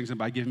those things and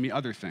by giving me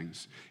other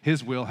things.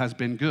 His will has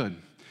been good.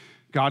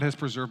 God has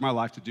preserved my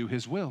life to do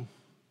his will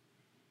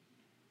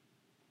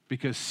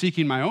because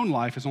seeking my own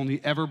life has only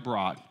ever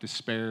brought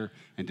despair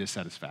and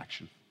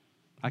dissatisfaction.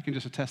 I can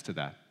just attest to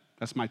that.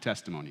 That's my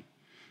testimony.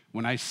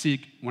 When I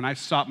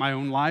sought my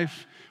own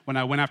life, when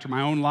I went after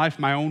my own life,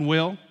 my own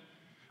will,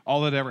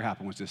 all that ever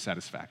happened was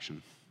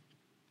dissatisfaction.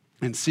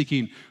 And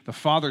seeking the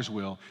Father's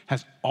will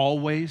has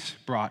always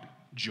brought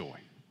joy,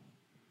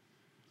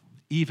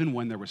 even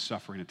when there was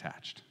suffering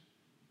attached.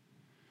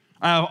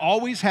 I've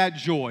always had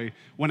joy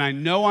when I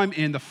know I'm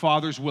in the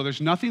Father's will.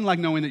 There's nothing like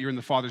knowing that you're in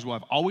the Father's will.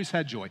 I've always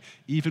had joy,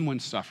 even when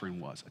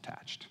suffering was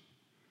attached.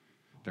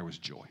 There was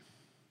joy.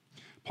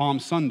 Palm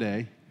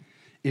Sunday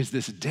is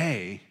this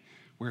day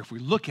where if we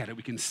look at it,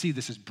 we can see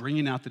this is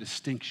bringing out the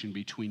distinction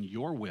between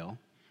your will,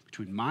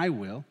 between my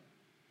will,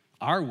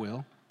 our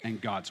will, and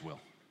God's will.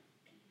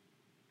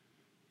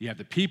 You have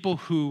the people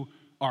who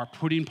are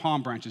putting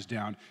palm branches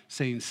down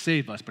saying,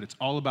 save us, but it's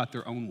all about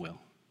their own will.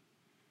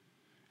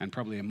 And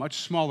probably a much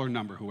smaller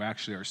number who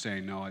actually are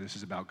saying, no, this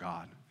is about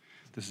God.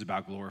 This is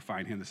about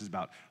glorifying him. This is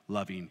about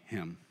loving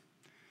him.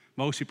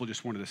 Most people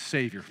just wanted a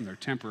savior from their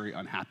temporary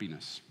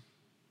unhappiness.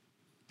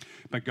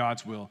 But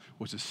God's will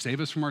was to save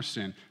us from our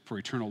sin for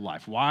eternal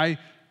life. Why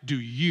do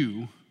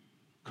you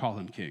call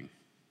him king?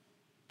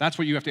 That's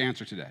what you have to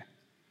answer today.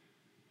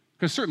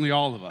 Because certainly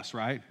all of us,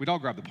 right? We'd all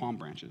grab the palm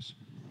branches.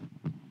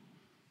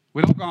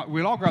 We'd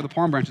all grab the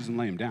palm branches and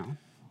lay him down.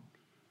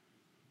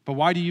 But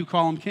why do you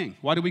call him king?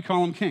 Why do we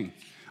call him king?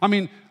 I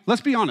mean,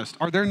 let's be honest.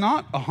 Are there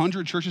not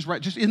 100 churches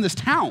right just in this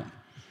town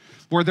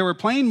where they were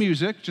playing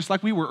music, just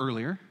like we were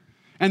earlier,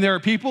 and there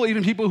are people,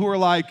 even people who are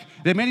like,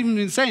 they may even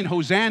be saying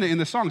Hosanna in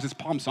the songs. It's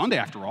Palm Sunday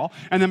after all.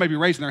 And they might be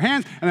raising their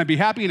hands and they'd be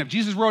happy. And if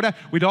Jesus rode out,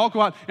 we'd all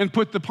go out and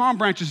put the palm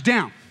branches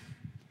down.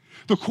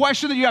 The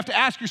question that you have to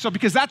ask yourself,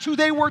 because that's who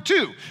they were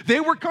too. They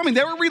were coming.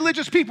 They were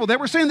religious people. They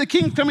were saying the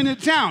king's coming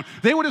into town.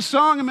 They would have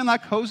sung and been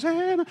like,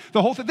 Hosanna,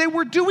 the whole thing. They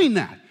were doing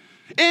that.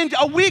 And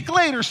a week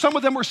later, some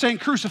of them were saying,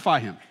 crucify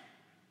him.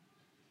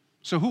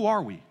 So who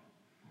are we?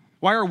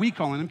 Why are we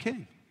calling him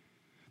king?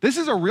 This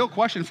is a real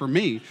question for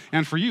me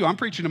and for you. I'm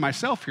preaching to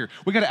myself here.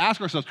 We got to ask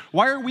ourselves,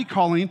 why are we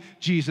calling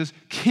Jesus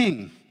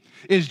king?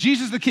 Is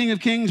Jesus the King of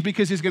Kings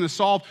because he's going to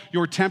solve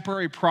your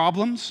temporary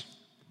problems?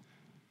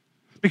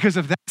 Because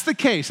if that's the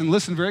case, and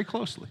listen very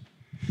closely,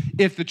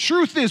 if the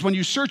truth is when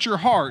you search your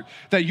heart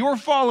that you're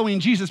following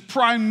Jesus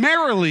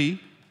primarily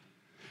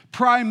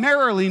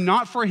Primarily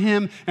not for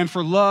him and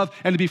for love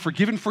and to be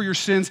forgiven for your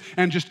sins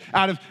and just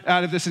out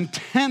of this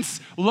intense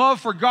love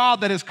for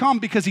God that has come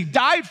because he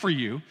died for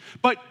you,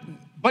 but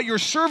you're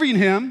serving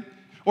him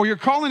or you're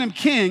calling him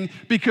king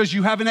because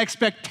you have an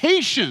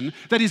expectation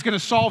that he's going to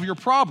solve your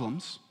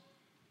problems,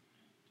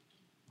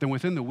 then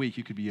within the week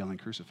you could be yelling,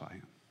 crucify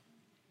him.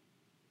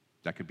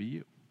 That could be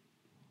you.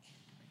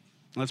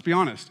 Let's be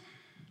honest,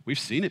 we've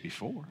seen it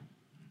before.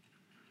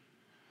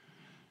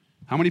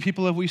 How many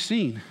people have we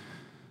seen?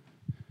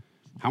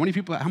 How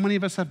many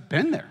of us have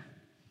been there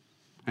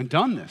and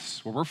done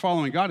this where we're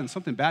following God and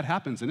something bad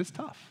happens and it's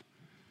tough?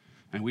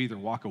 And we either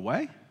walk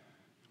away,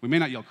 we may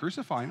not yell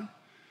crucify him,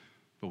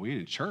 but we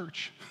ain't in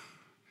church,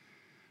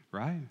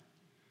 right?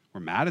 We're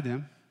mad at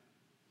him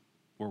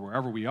or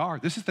wherever we are.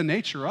 This is the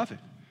nature of it.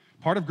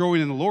 Part of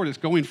growing in the Lord is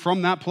going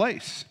from that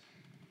place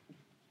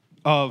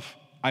of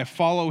I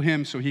follow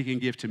him so he can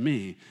give to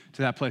me,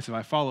 to that place of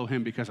I follow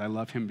him because I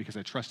love him, because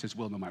I trust his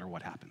will no matter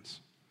what happens.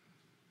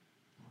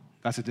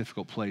 That's a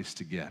difficult place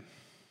to get.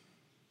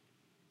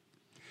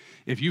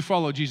 If you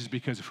follow Jesus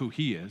because of who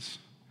he is,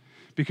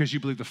 because you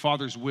believe the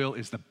Father's will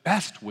is the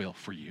best will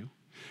for you,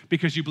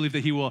 because you believe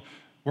that he will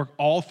work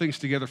all things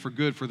together for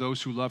good for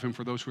those who love him,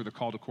 for those who are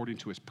called according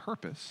to his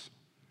purpose,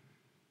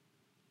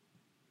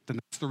 then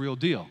that's the real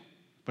deal.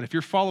 But if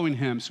you're following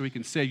him so he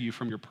can save you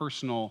from your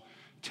personal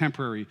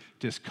temporary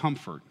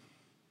discomfort,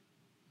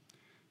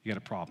 you got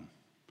a problem.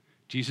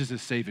 Jesus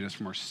is saving us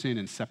from our sin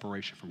and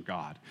separation from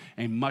God,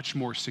 a much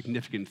more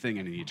significant thing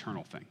and an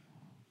eternal thing.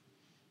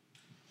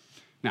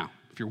 Now,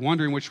 if you're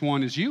wondering which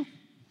one is you,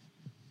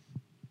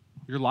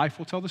 your life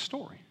will tell the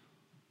story.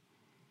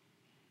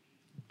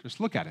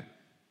 Just look at it.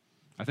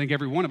 I think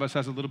every one of us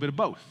has a little bit of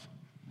both,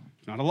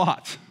 not a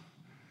lot.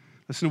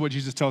 Listen to what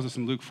Jesus tells us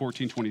in Luke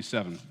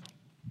 14:27.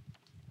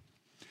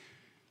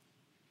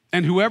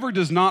 And whoever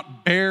does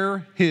not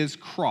bear his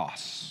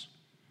cross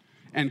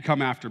and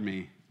come after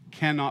me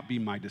cannot be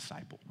my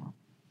disciple.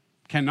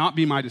 Cannot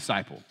be my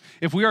disciple.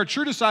 If we are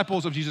true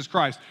disciples of Jesus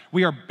Christ,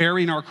 we are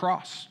bearing our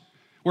cross.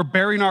 We're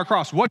bearing our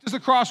cross. What does the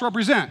cross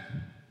represent?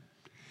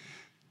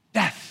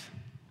 Death.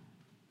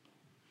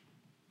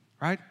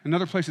 Right?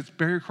 Another place, it's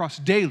bear your cross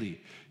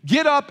daily.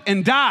 Get up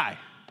and die.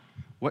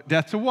 What?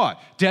 Death to what?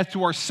 Death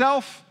to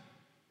ourself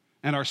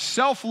and our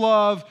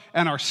self-love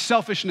and our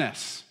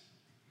selfishness.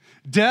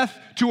 Death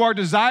to our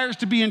desires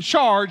to be in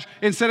charge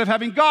instead of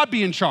having God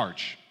be in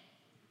charge.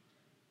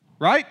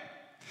 Right?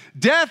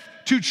 Death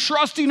to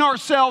trusting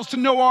ourselves to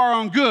know our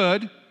own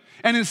good,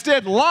 and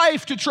instead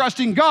life to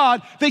trusting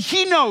God that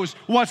he knows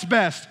what's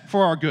best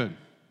for our good.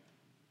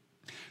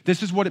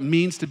 This is what it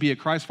means to be a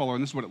Christ follower,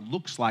 and this is what it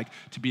looks like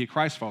to be a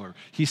Christ follower.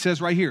 He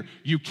says right here,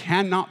 you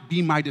cannot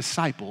be my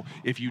disciple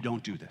if you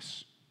don't do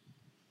this.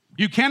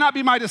 You cannot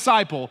be my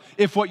disciple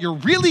if what you're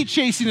really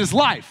chasing is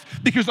life,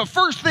 because the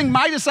first thing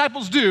my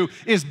disciples do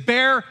is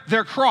bear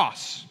their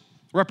cross,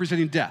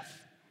 representing death.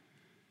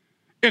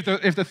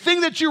 If the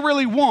thing that you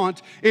really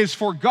want is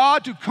for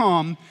God to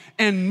come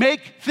and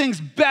make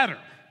things better,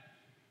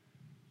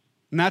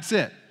 and that's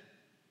it.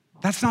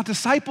 That's not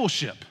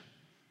discipleship.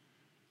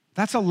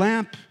 That's a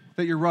lamp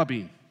that you're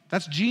rubbing.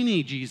 That's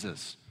genie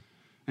Jesus.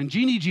 And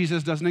genie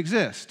Jesus doesn't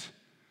exist.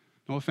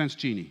 No offense,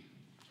 genie.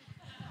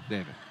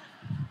 David.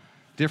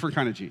 Different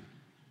kind of genie.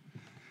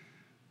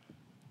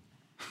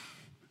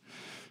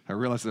 I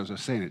realized I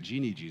was saying it,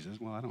 genie Jesus.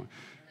 Well, I don't.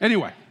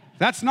 Anyway,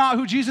 that's not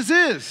who Jesus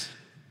is.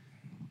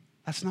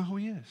 That's not who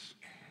he is.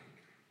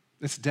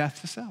 It's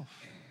death to self.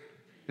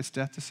 It's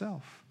death to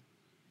self.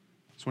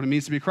 That's what it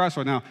means to be a Christ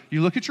follower. Now,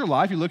 you look at your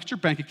life, you look at your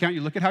bank account,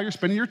 you look at how you're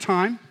spending your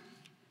time,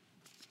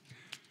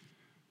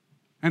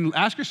 and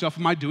ask yourself,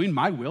 am I doing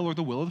my will or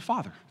the will of the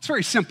Father? It's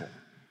very simple.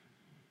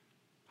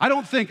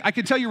 I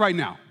can tell you right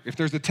now, if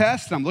there's a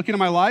test and I'm looking at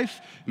my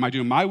life, am I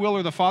doing my will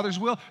or the Father's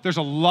will? There's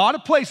a lot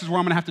of places where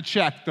I'm gonna have to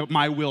check the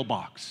my will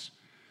box.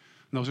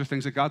 And those are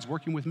things that God's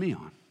working with me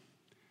on.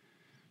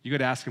 You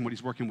gotta ask him what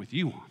he's working with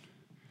you on.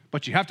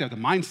 But you have to have the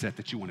mindset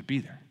that you wanna be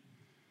there.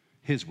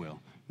 His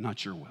will,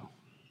 not your will.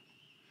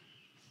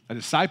 A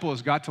disciple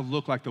has got to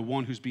look like the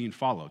one who's being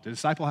followed. The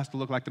disciple has to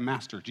look like the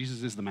master.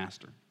 Jesus is the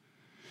master.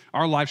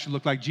 Our life should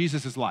look like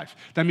Jesus' life.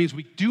 That means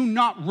we do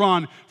not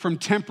run from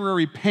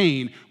temporary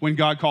pain when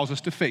God calls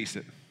us to face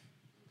it.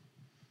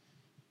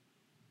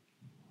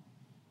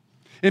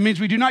 It means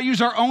we do not use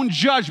our own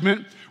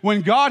judgment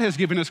when God has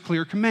given us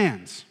clear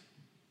commands.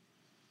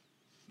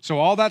 So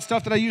all that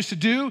stuff that I used to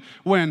do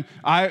when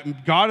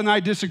God and I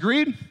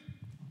disagreed,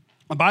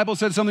 the Bible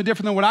said something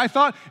different than what I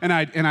thought, and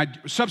I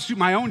substitute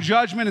my own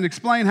judgment and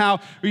explain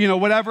how,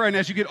 whatever, and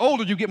as you get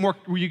older, you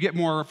get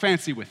more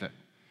fancy with it.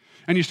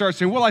 And you start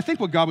saying, well, I think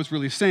what God was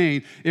really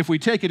saying, if we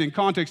take it in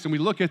context and we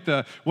look at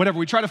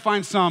we try to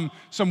find some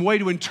way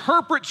to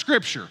interpret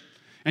Scripture.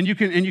 And you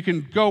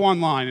can go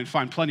online and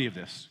find plenty of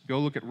this. Go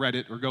look at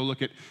Reddit or go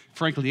look at,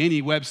 frankly,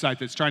 any website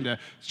that's trying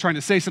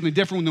to say something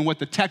different than what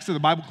the text of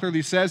the Bible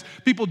clearly says.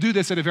 People do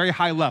this at a very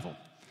high level.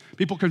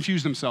 People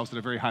confuse themselves at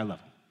a very high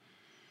level.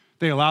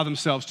 They allow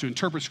themselves to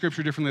interpret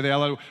Scripture differently.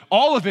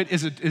 All of it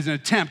is an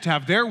attempt to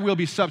have their will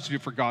be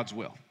substituted for God's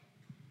will.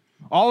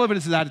 All of it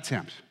is that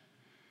attempt.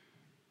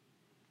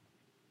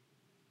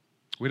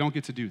 We don't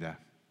get to do that.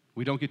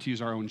 We don't get to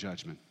use our own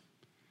judgment.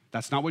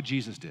 That's not what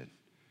Jesus did.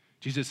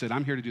 Jesus said,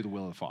 I'm here to do the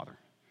will of the Father.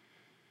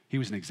 He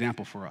was an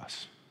example for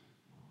us.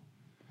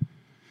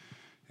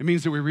 It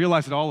means that we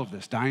realize that all of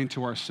this, dying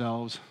to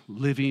ourselves,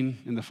 living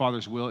in the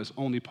Father's will, is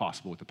only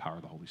possible with the power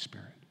of the Holy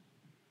Spirit.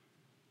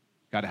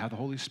 Got to have the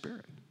Holy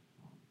Spirit.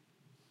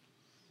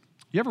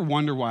 You ever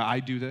wonder why I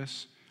do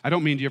this? I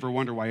don't mean, do you ever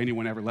wonder why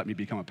anyone ever let me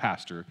become a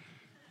pastor?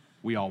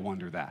 We all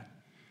wonder that.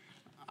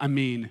 I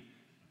mean,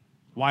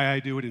 why I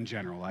do it in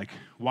general. Like,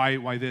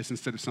 why this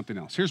instead of something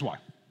else? Here's why.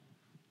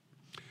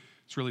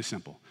 It's really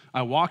simple.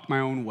 I walked my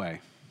own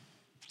way,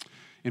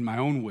 in my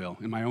own will,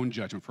 in my own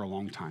judgment for a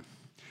long time.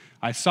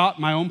 I sought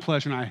my own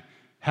pleasure, and I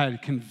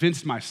had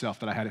convinced myself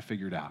that I had it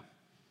figured out.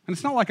 And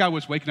it's not like I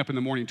was waking up in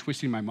the morning,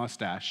 twisting my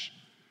mustache,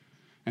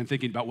 and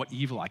thinking about what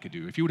evil I could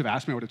do. If you would have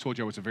asked me, I would have told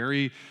you I was a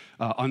very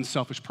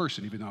unselfish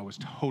person, even though I was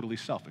totally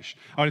selfish.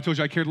 I would have told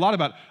you I cared a lot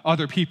about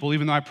other people,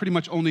 even though I pretty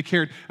much only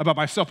cared about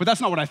myself. But that's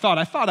not what I thought.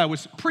 I thought I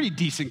was a pretty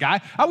decent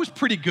guy. I was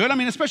pretty good. I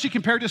mean, especially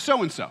compared to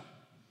so-and-so,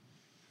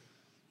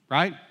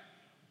 right?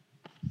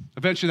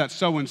 Eventually that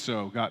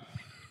so-and-so got,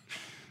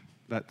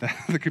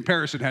 the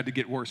comparison had to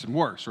get worse and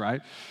worse,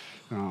 right?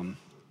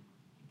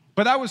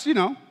 But that was,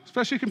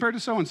 especially compared to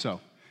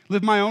so-and-so.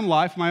 Lived my own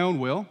life, my own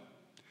will.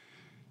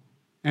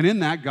 And in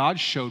that, God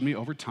showed me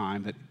over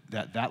time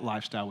that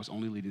lifestyle was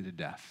only leading to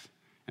death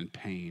and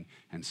pain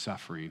and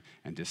suffering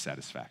and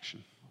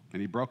dissatisfaction.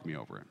 And he broke me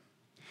over it.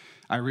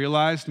 I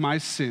realized my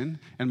sin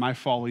and my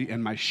folly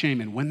and my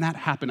shame. And when that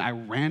happened, I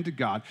ran to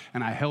God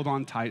and I held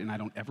on tight, and I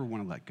don't ever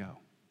want to let go.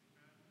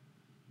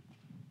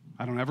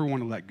 I don't ever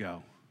want to let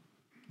go.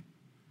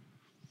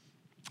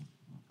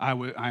 I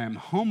am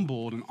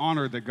humbled and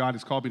honored that God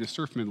has called me to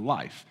serve him in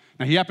life.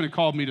 Now, he happened to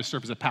call me to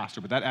serve as a pastor,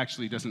 but that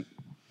actually doesn't.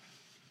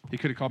 He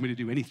could have called me to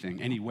do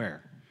anything,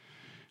 anywhere.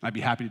 And I'd be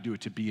happy to do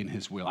it, to be in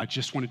his will. I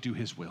just want to do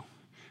his will.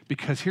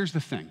 Because here's the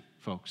thing,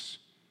 folks.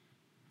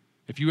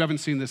 If you haven't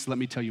seen this, let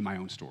me tell you my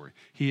own story.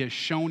 He has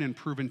shown and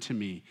proven to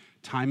me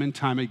time and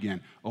time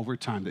again over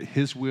time that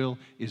his will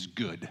is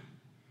good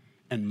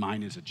and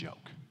mine is a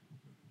joke.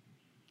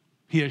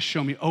 He has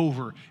shown me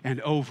over and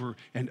over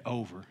and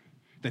over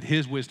that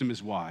his wisdom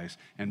is wise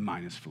and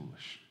mine is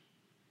foolish.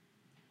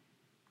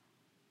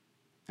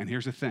 And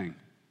here's the thing.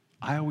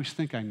 I always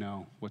think I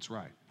know what's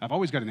right. I've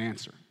always got an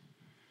answer,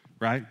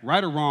 right?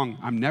 Right or wrong,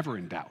 I'm never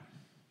in doubt.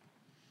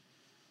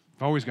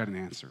 I've always got an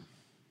answer.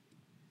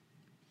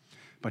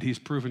 But he's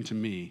proven to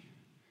me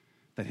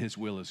that his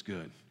will is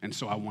good, and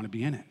so I want to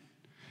be in it.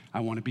 I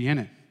want to be in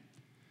it.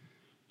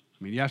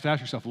 I mean, you have to ask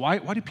yourself, why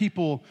do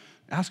people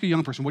ask a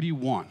young person, what do you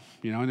want?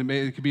 And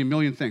it could be a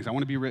million things. I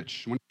want to be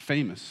rich. I want to be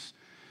famous.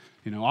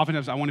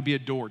 Oftentimes I want to be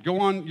adored. Go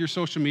on your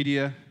social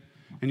media,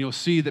 and you'll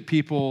see that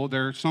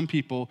there are some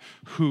people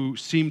who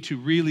seem to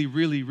really,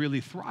 really,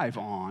 really thrive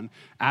on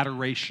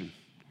adoration.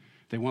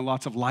 They want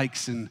lots of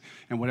likes and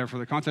whatever for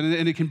their content.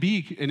 And it can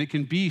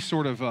be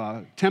sort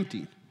of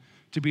tempting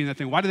to be in that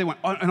thing. Why do they want?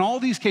 In all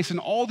these cases, in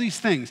all these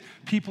things,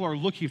 people are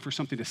looking for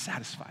something to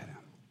satisfy them.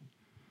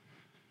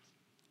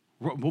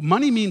 Well,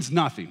 money means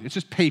nothing. It's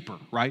just paper,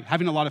 right?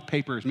 Having a lot of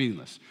paper is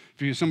meaningless.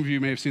 Some of you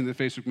may have seen the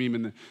Facebook meme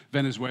in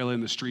Venezuela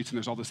in the streets, and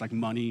there's all this like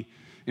money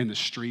in the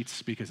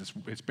streets because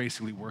it's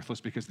basically worthless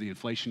because of the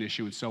inflation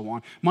issue and so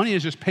on. Money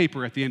is just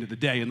paper at the end of the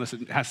day unless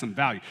it has some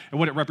value. And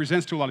what it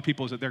represents to a lot of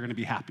people is that they're going to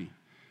be happy.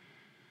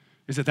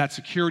 Is that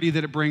security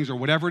that it brings or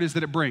whatever it is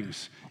that it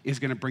brings is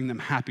going to bring them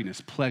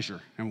happiness,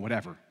 pleasure, and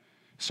whatever.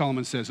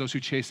 Solomon says those who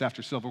chase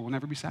after silver will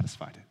never be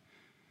satisfied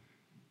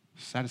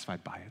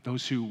by it.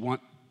 Those who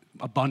want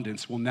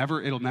abundance it'll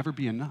never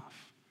be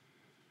enough,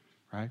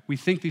 right? We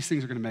think these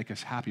things are going to make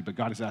us happy, but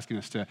God is asking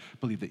us to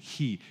believe that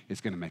he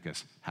is going to make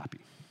us happy.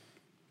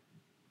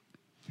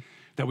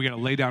 That we got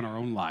to lay down our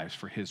own lives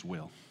for his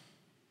will.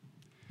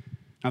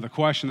 Now the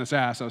question that's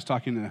asked, I was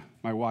talking to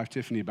my wife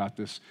Tiffany about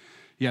this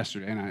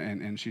yesterday,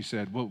 and she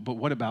said, well, but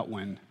what about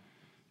when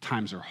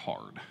times are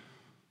hard?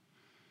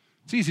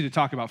 It's easy to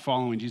talk about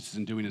following Jesus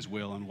and doing his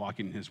will and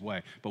walking in his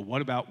way, but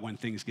what about when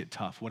things get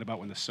tough? What about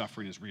when the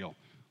suffering is real?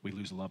 We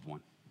lose a loved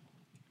one,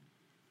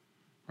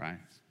 right?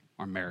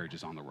 Our marriage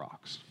is on the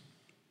rocks.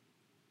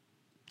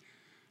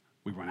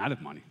 We run out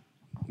of money.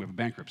 We have a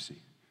bankruptcy.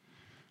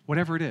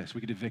 Whatever it is,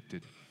 we get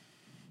evicted.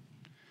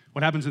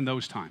 What happens in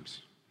those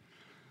times?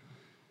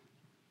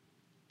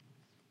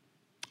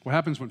 What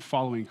happens when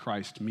following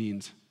Christ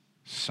means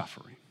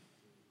suffering?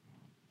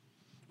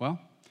 Well,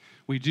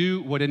 we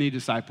do what any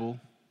disciple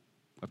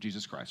of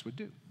Jesus Christ would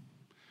do.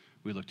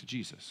 We look to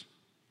Jesus.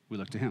 We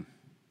look to him.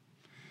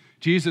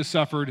 Jesus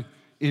suffered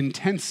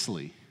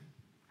intensely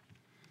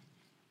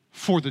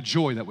for the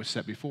joy that was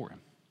set before him.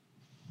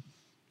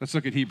 Let's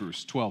look at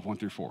Hebrews 12,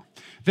 1-4.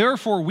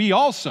 Therefore, we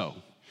also,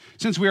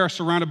 since we are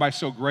surrounded by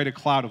so great a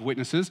cloud of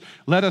witnesses,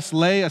 let us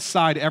lay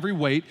aside every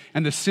weight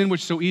and the sin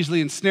which so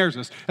easily ensnares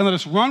us, and let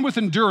us run with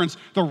endurance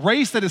the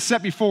race that is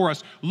set before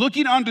us,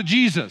 looking unto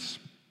Jesus,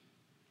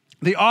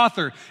 the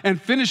author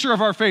and finisher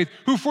of our faith,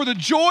 who for the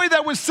joy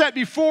that was set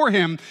before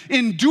him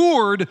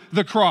endured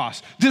the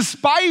cross,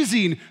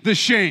 despising the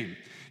shame.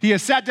 He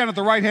has sat down at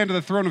the right hand of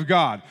the throne of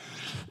God.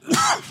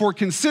 For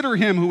consider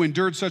him who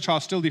endured such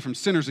hostility from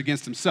sinners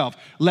against himself,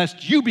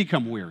 lest you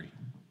become weary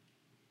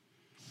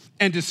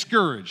and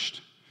discouraged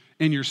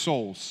in your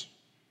souls.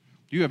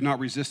 You have not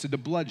resisted the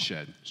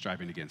bloodshed,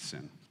 striving against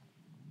sin.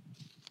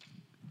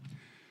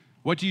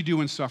 What do you do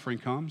when suffering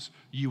comes?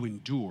 You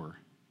endure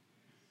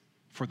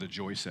for the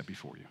joy set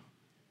before you.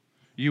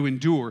 You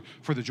endure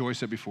for the joy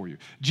set before you.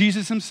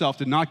 Jesus himself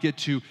did not get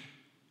to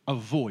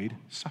avoid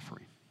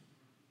suffering.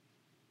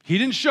 He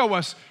didn't show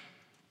us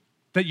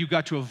that you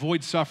got to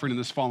avoid suffering in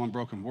this fallen,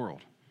 broken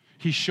world.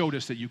 He showed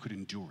us that you could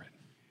endure it.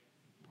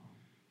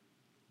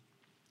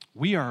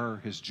 We are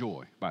his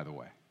joy, by the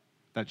way.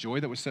 That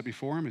joy that was set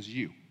before him is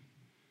you.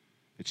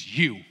 It's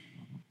you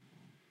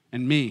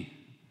and me.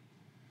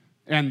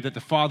 And that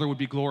the Father would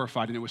be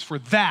glorified. And it was for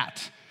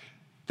that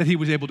he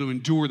was able to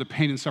endure the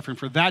pain and suffering,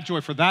 for that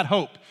joy, for that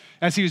hope,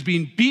 as he was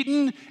being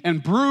beaten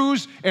and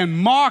bruised and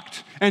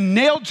mocked and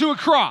nailed to a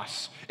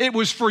cross. It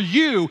was for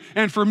you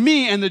and for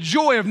me, and the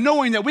joy of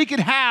knowing that we could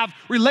have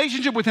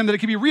relationship with him, that it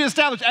could be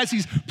reestablished as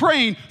he's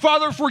praying,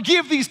 Father,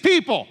 forgive these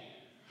people,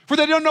 for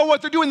they don't know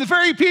what they're doing. The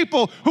very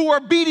people who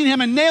are beating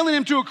him and nailing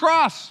him to a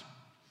cross.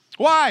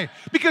 Why?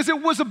 Because it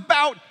was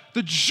about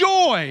the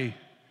joy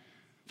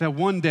that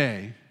one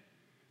day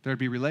there'd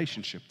be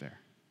relationship there.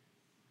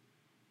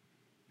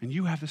 And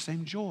you have the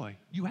same joy.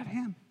 You have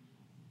him.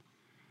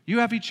 You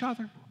have each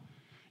other.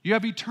 You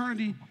have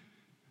eternity.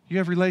 You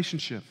have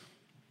relationship.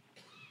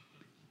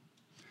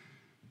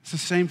 It's the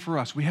same for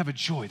us. We have a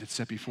joy that's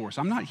set before us.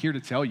 I'm not here to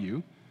tell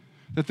you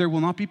that there will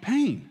not be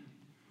pain.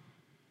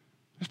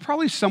 There's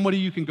probably somebody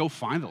you can go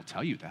find that'll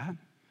tell you that.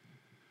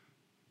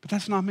 But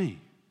that's not me,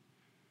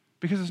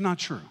 because it's not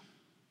true.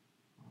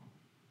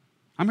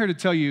 I'm here to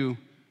tell you,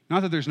 not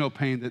that there's no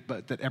pain,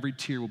 but that every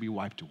tear will be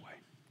wiped away.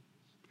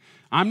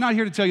 I'm not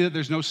here to tell you that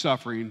there's no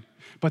suffering,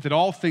 but that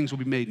all things will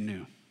be made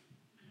new.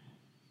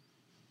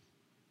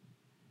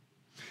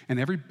 And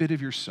every bit of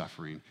your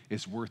suffering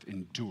is worth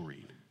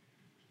enduring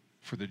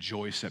for the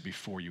joy set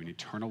before you in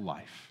eternal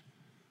life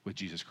with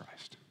Jesus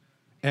Christ.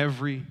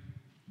 Every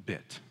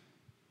bit.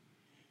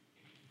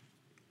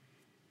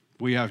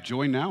 We have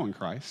joy now in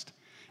Christ,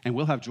 and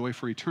we'll have joy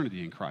for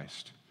eternity in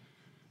Christ.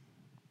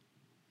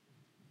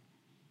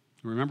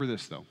 Remember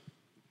this, though.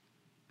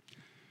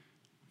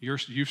 You're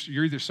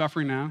either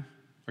suffering now,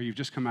 or you've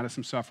just come out of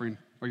some suffering,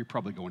 or you're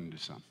probably going into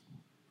some,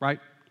 right?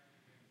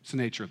 It's the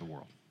nature of the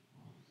world.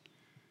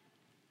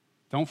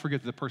 Don't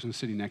forget that the person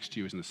sitting next to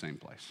you is in the same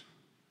place.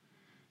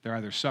 They're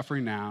either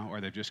suffering now,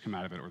 or they've just come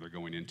out of it, or they're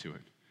going into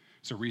it.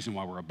 It's the reason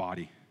why we're a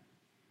body.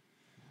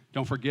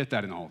 Don't forget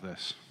that in all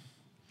this.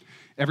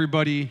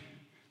 Everybody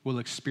will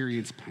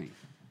experience pain,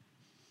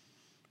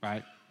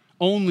 right?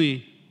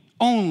 Only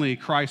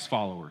Christ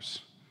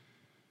followers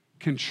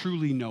can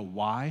truly know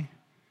why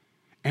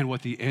and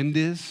what the end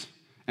is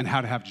and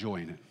how to have joy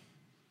in it.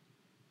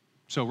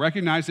 So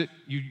recognize that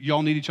you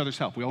all need each other's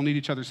help. We all need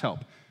each other's help.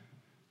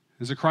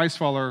 As a Christ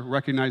follower,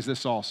 recognize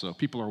this also.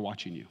 People are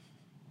watching you.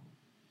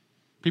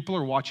 People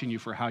are watching you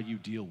for how you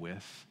deal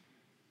with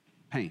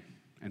pain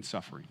and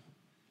suffering.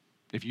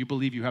 If you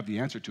believe you have the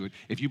answer to it,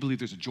 if you believe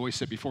there's a joy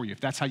set before you, if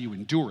that's how you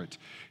endure it,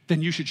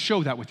 then you should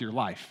show that with your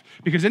life.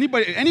 Because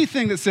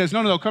anything that says,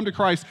 no, come to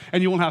Christ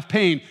and you won't have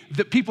pain,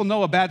 that people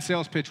know a bad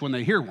sales pitch when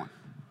they hear one.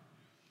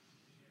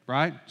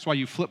 Right? That's why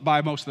you flip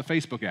by most of the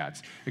Facebook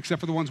ads, except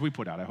for the ones we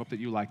put out. I hope that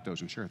you like those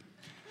and share them.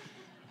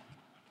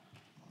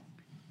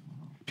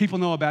 People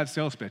know a bad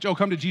sales pitch. Oh,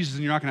 come to Jesus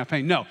and you're not going to have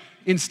pain. No.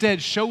 Instead,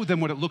 show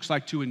them what it looks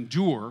like to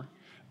endure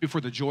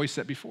before the joy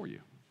set before you.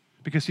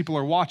 Because people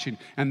are watching,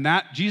 and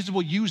that Jesus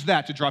will use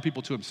that to draw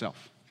people to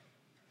himself.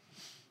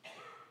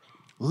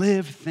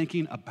 Live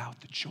thinking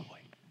about the joy.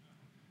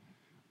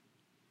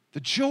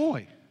 The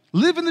joy.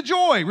 Live in the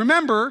joy.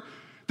 Remember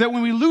that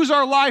when we lose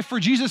our life for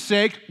Jesus'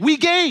 sake, we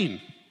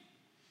gain.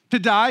 To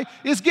die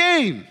is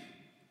gain.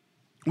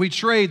 We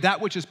trade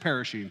that which is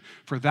perishing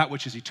for that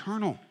which is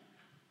eternal.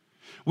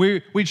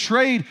 We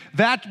trade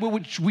that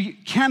which we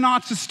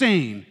cannot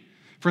sustain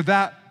for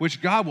that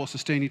which God will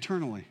sustain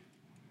eternally.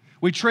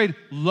 We trade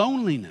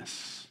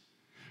loneliness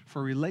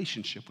for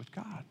relationship with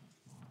God.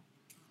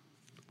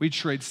 We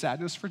trade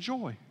sadness for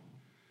joy.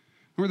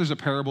 Remember there's a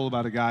parable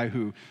about a guy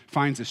who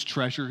finds this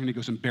treasure and he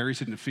goes and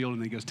buries it in the field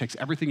and he goes, takes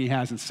everything he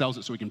has and sells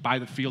it so he can buy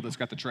the field that's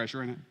got the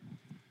treasure in it.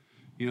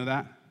 You know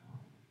that?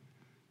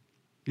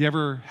 You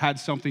ever had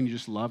something you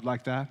just loved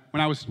like that?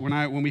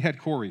 When we had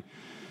Corey,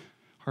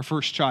 our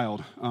first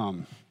child,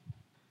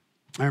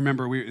 I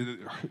remember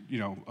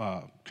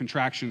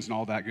contractions and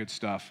all that good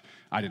stuff.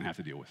 I didn't have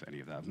to deal with any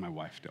of that. My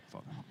wife dealt with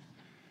all that.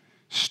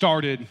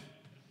 Started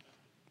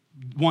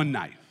one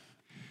night.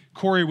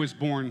 Corey was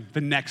born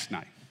the next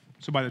night.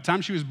 So by the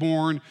time she was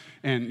born,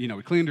 and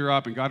we cleaned her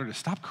up and got her to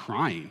stop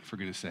crying, for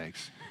goodness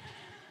sakes.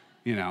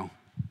 She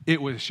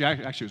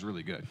actually was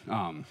really good.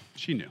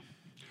 She knew.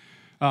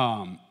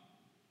 I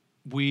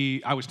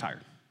was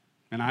tired,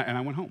 and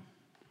I went home.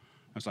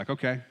 I was like,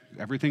 okay,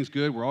 everything's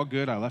good. We're all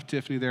good. I left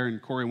Tiffany there,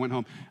 and Corey went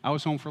home. I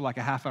was home for like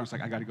a half hour. I was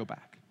like, I got to go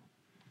back.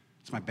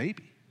 It's my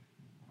baby.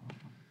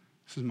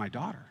 This is my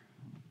daughter.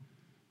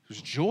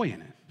 There's joy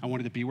in it. I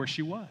wanted to be where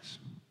she was.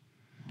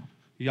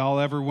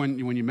 Y'all ever, when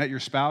you met your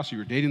spouse, or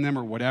you were dating them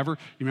or whatever,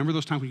 you remember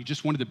those times when you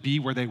just wanted to be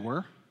where they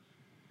were?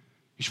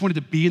 You just wanted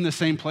to be in the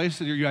same place.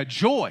 You had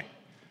joy,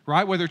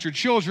 right? Whether it's your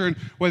children,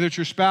 whether it's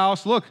your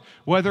spouse, look,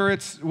 whether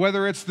it's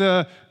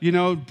the,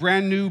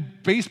 brand new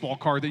baseball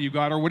card that you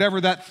got or whatever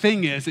that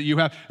thing is that you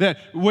have, that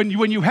when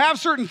you have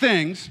certain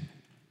things,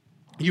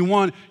 you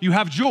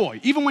have joy.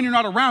 Even when you're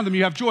not around them,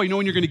 you have joy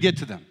knowing you're going to get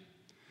to them.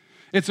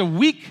 It's a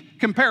weak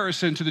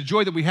comparison to the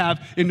joy that we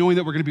have in knowing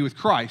that we're going to be with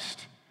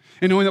Christ,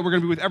 and knowing that we're going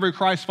to be with every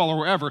Christ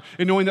follower ever,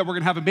 and knowing that we're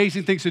going to have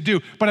amazing things to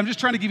do. But I'm just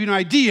trying to give you an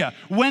idea.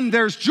 When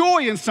there's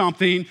joy in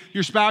something,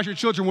 your spouse, your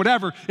children,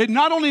 whatever, it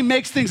not only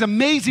makes things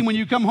amazing when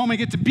you come home and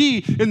get to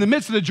be in the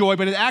midst of the joy,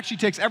 but it actually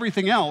takes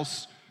everything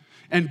else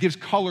and gives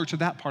color to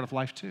that part of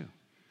life too.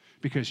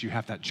 Because you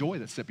have that joy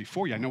that's set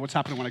before you. I know what's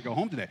happening when I go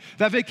home today.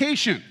 That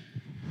vacation,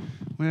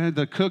 when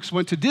the Cooks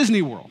went to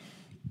Disney World.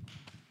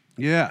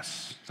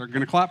 Yes, they're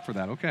going to clap for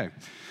that, okay.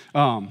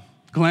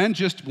 Glenn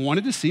just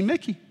wanted to see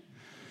Mickey.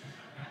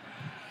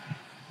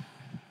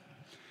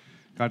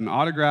 Got an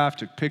autograph,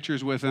 took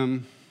pictures with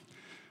him.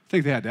 I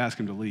think they had to ask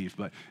him to leave,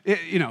 but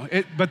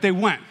but they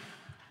went.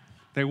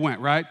 They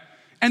went, right?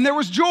 And there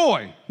was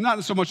joy,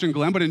 not so much in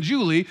Glenn, but in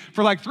Julie.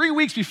 For like 3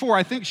 weeks before,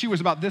 I think she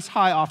was about this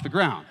high off the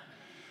ground.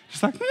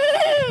 She's like,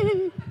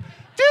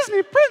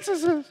 Disney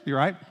princesses. You're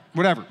right?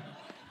 Whatever.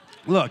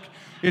 Look,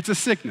 it's a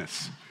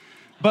sickness.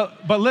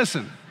 But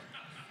listen,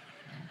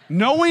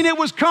 knowing it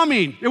was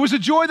coming, it was a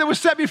joy that was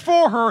set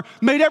before her,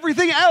 made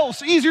everything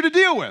else easier to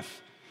deal with.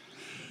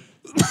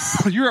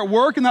 You're at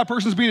work and that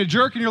person's being a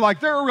jerk and you're like,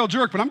 they're a real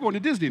jerk, but I'm going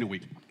to Disney in a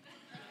week.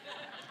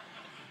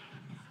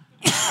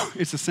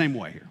 It's the same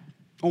way here,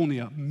 only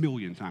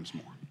 1,000,000 times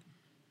more.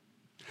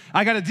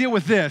 I got to deal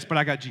with this, but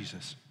I got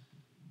Jesus.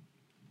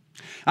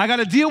 I got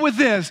to deal with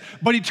this,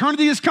 but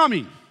eternity is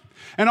coming.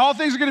 And all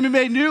things are going to be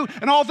made new,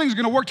 and all things are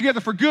going to work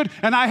together for good,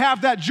 and I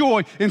have that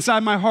joy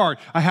inside my heart.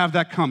 I have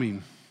that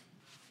coming.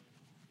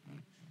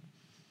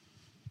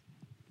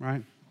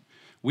 Right?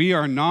 We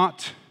are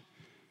not,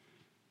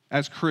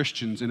 as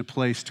Christians, in a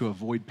place to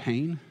avoid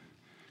pain.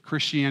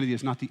 Christianity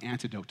is not the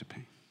antidote to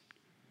pain.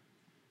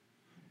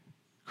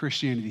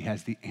 Christianity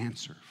has the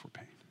answer for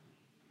pain.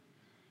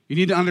 You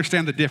need to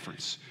understand the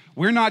difference.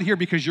 We're not here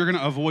because you're going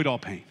to avoid all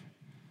pain.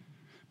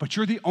 But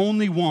you're the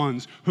only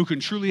ones who can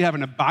truly have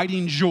an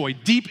abiding joy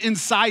deep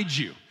inside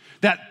you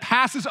that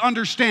passes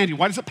understanding.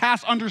 Why does it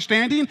pass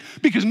understanding?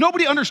 Because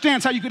nobody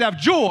understands how you could have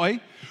joy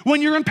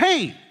when you're in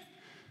pain.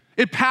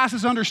 It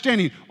passes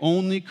understanding.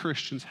 Only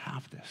Christians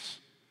have this.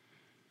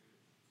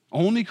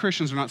 Only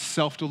Christians are not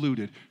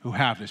self-deluded who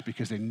have this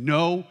because they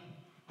know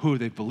who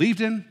they've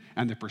believed in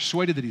and they're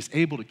persuaded that he's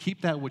able to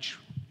keep that which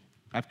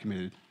I've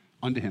committed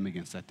unto him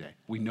against that day.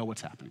 We know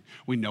what's happening.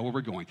 We know where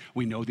we're going.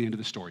 We know the end of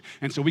the story.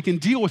 And so we can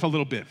deal with a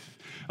little bit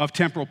of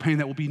temporal pain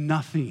that will be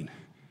nothing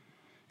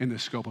in the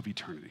scope of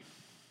eternity.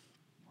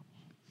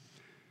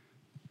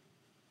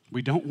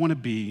 We don't want to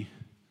be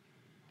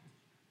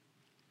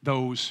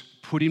those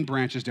putting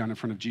branches down in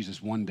front of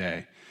Jesus one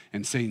day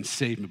and saying,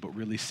 save me, but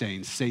really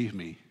saying, save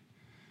me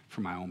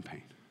from my own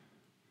pain.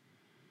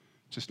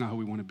 It's just not who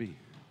we want to be.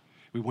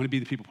 We want to be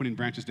the people putting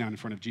branches down in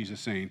front of Jesus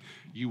saying,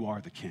 you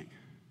are the king.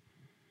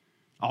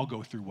 I'll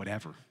go through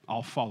whatever.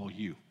 I'll follow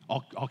you.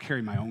 I'll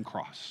carry my own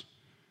cross.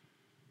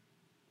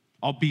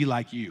 I'll be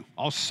like you.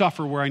 I'll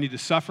suffer where I need to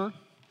suffer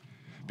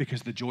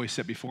because the joy is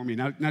set before me.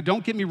 Now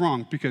don't get me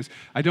wrong, because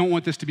I don't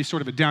want this to be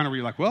sort of a downer where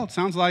you're like, well, it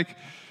sounds like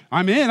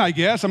I'm in, I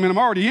guess. I mean, I'm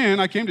already in.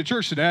 I came to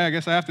church today. I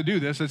guess I have to do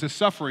this. It's just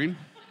suffering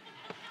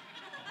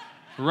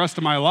the rest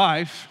of my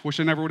life. Wish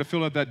I never would have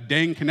filled out that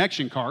dang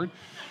connection card.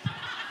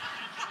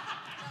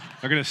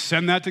 They're going to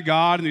send that to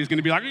God, and he's going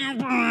to be like,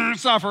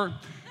 suffer.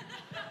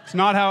 It's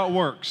not how it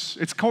works.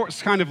 It's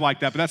kind of like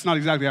that, but that's not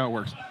exactly how it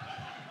works.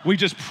 We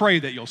just pray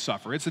that you'll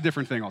suffer. It's a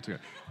different thing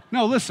altogether.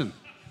 No, listen.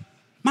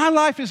 My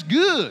life is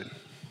good.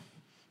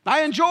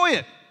 I enjoy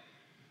it.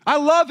 I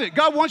love it.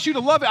 God wants you to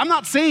love it. I'm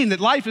not saying that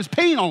life is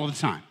pain all of the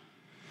time.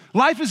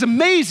 Life is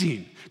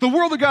amazing. The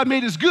world that God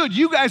made is good.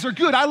 You guys are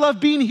good. I love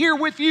being here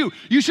with you.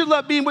 You should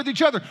love being with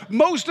each other.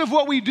 Most of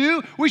what we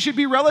do, we should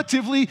be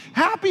relatively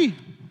happy.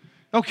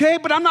 Okay?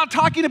 But I'm not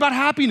talking about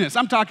happiness.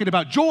 I'm talking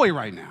about joy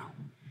right now.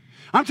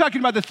 I'm talking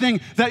about the thing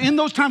that in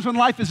those times when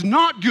life is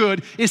not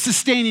good is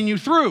sustaining you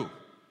through.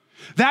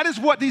 That is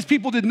what these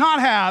people did not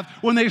have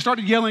when they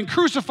started yelling,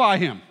 crucify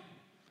him.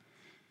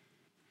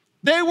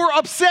 They were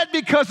upset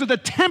because of the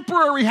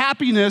temporary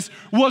happiness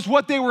was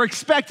what they were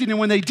expecting, and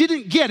when they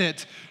didn't get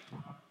it,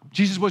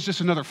 Jesus was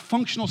just another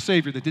functional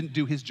savior that didn't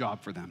do his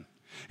job for them,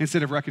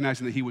 instead of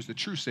recognizing that he was the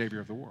true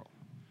savior of the world.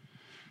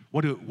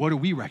 What do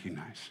we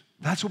recognize?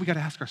 That's what we got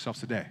to ask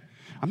ourselves today.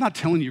 I'm not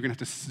telling you you're going to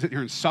have to sit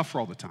here and suffer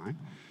all the time.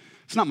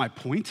 It's not my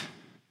point.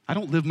 I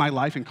don't live my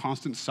life in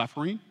constant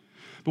suffering.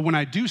 But when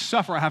I do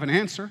suffer, I have an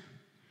answer.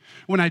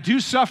 When I do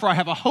suffer, I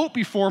have a hope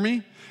before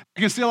me. I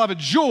can still have a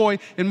joy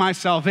in my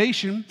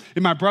salvation,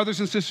 in my brothers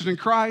and sisters in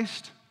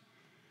Christ.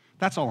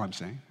 That's all I'm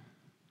saying.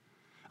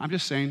 I'm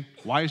just saying,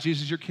 why is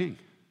Jesus your king?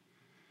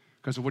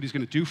 Because of what he's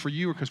going to do for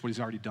you or because of what he's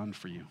already done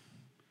for you?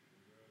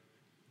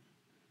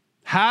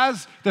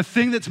 Has the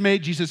thing that's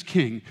made Jesus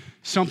king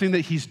something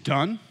that he's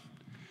done,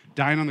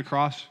 dying on the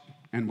cross,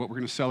 and what we're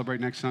going to celebrate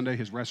next Sunday,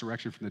 his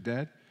resurrection from the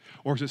dead?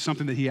 Or is it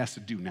something that he has to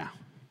do now?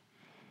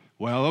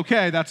 Well,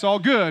 okay, that's all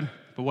good,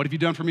 but what have you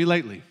done for me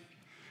lately?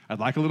 I'd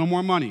like a little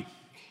more money.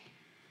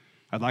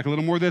 I'd like a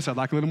little more of this. I'd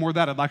like a little more of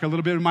that. I'd like a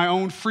little bit of my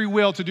own free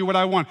will to do what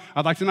I want.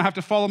 I'd like to not have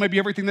to follow maybe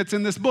everything that's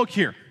in this book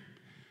here.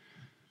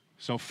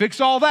 So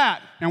fix all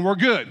that, and we're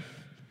good.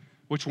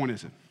 Which one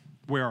is it?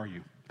 Where are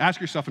you?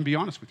 Ask yourself and be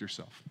honest with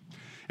yourself.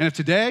 And if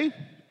today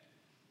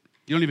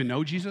you don't even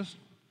know Jesus,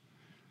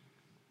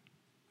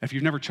 if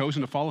you've never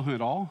chosen to follow him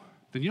at all,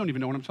 then you don't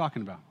even know what I'm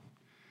talking about.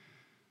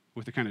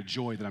 With the kind of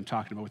joy that I'm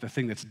talking about, with the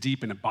thing that's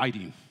deep and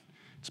abiding.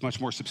 It's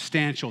much more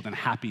substantial than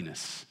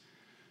happiness.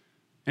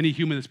 Any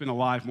human that's been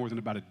alive more than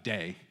about a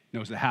day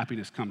knows that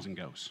happiness comes and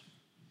goes.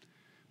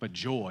 But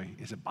joy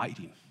is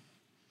abiding.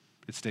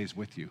 It stays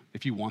with you.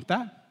 If you want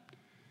that,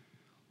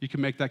 you can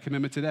make that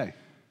commitment today.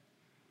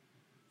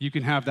 You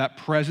can have that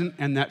present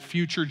and that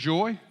future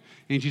joy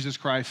in Jesus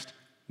Christ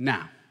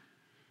now.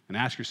 And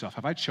ask yourself,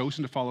 have I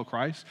chosen to follow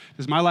Christ?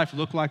 Does my life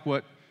look like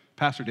what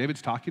Pastor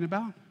David's talking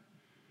about?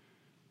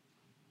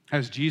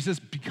 Has Jesus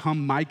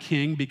become my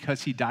king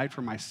because he died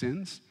for my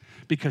sins?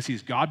 Because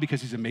he's God,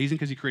 because he's amazing,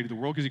 because he created the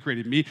world, because he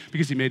created me,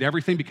 because he made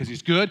everything, because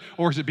he's good?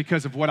 Or is it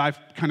because of what I've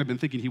kind of been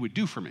thinking he would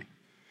do for me?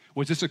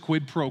 Was this a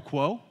quid pro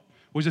quo?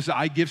 Was this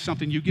I give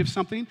something, you give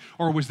something?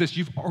 Or was this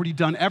you've already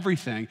done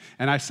everything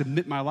and I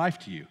submit my life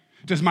to you?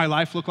 Does my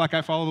life look like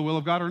I follow the will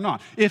of God or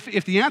not?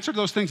 If the answer to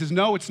those things is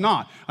no, it's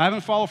not, I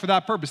haven't followed for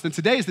that purpose, then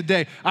today is the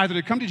day either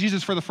to come to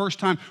Jesus for the first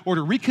time or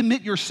to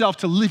recommit yourself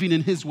to living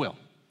in his will.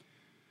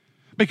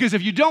 Because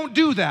if you don't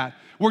do that,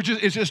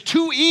 it's just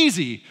too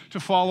easy to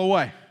fall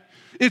away.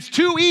 It's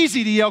too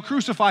easy to yell,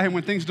 crucify him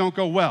when things don't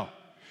go well.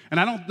 And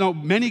I don't know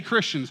many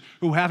Christians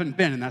who haven't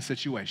been in that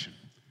situation,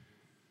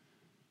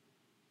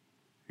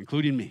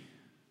 including me,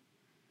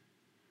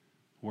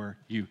 where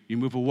you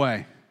move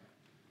away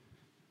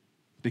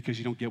because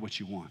you don't get what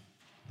you want.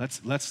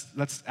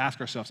 Let's ask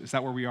ourselves, is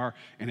that where we are?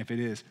 And if it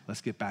is,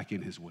 let's get back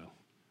in his will.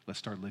 Let's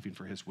start living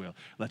for his will.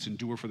 Let's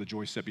endure for the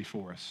joy set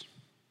before us.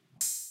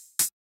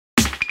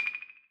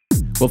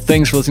 Well,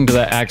 thanks for listening to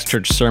that Acts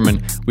Church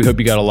sermon. We hope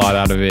you got a lot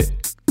out of it.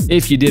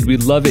 If you did,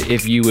 we'd love it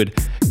if you would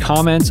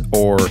comment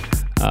or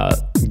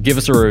give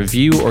us a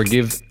review or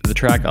give the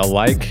track a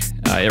like.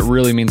 It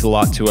really means a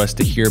lot to us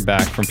to hear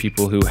back from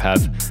people who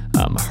have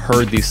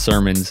heard these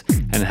sermons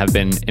and have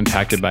been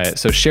impacted by it.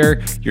 So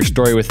share your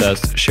story with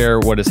us. Share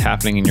what is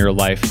happening in your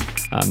life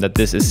that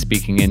this is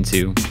speaking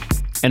into.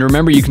 And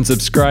remember, you can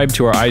subscribe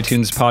to our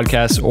iTunes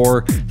podcast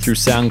or through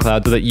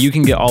SoundCloud so that you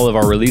can get all of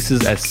our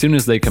releases as soon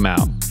as they come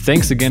out.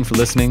 Thanks again for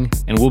listening,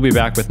 and we'll be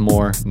back with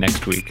more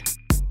next week.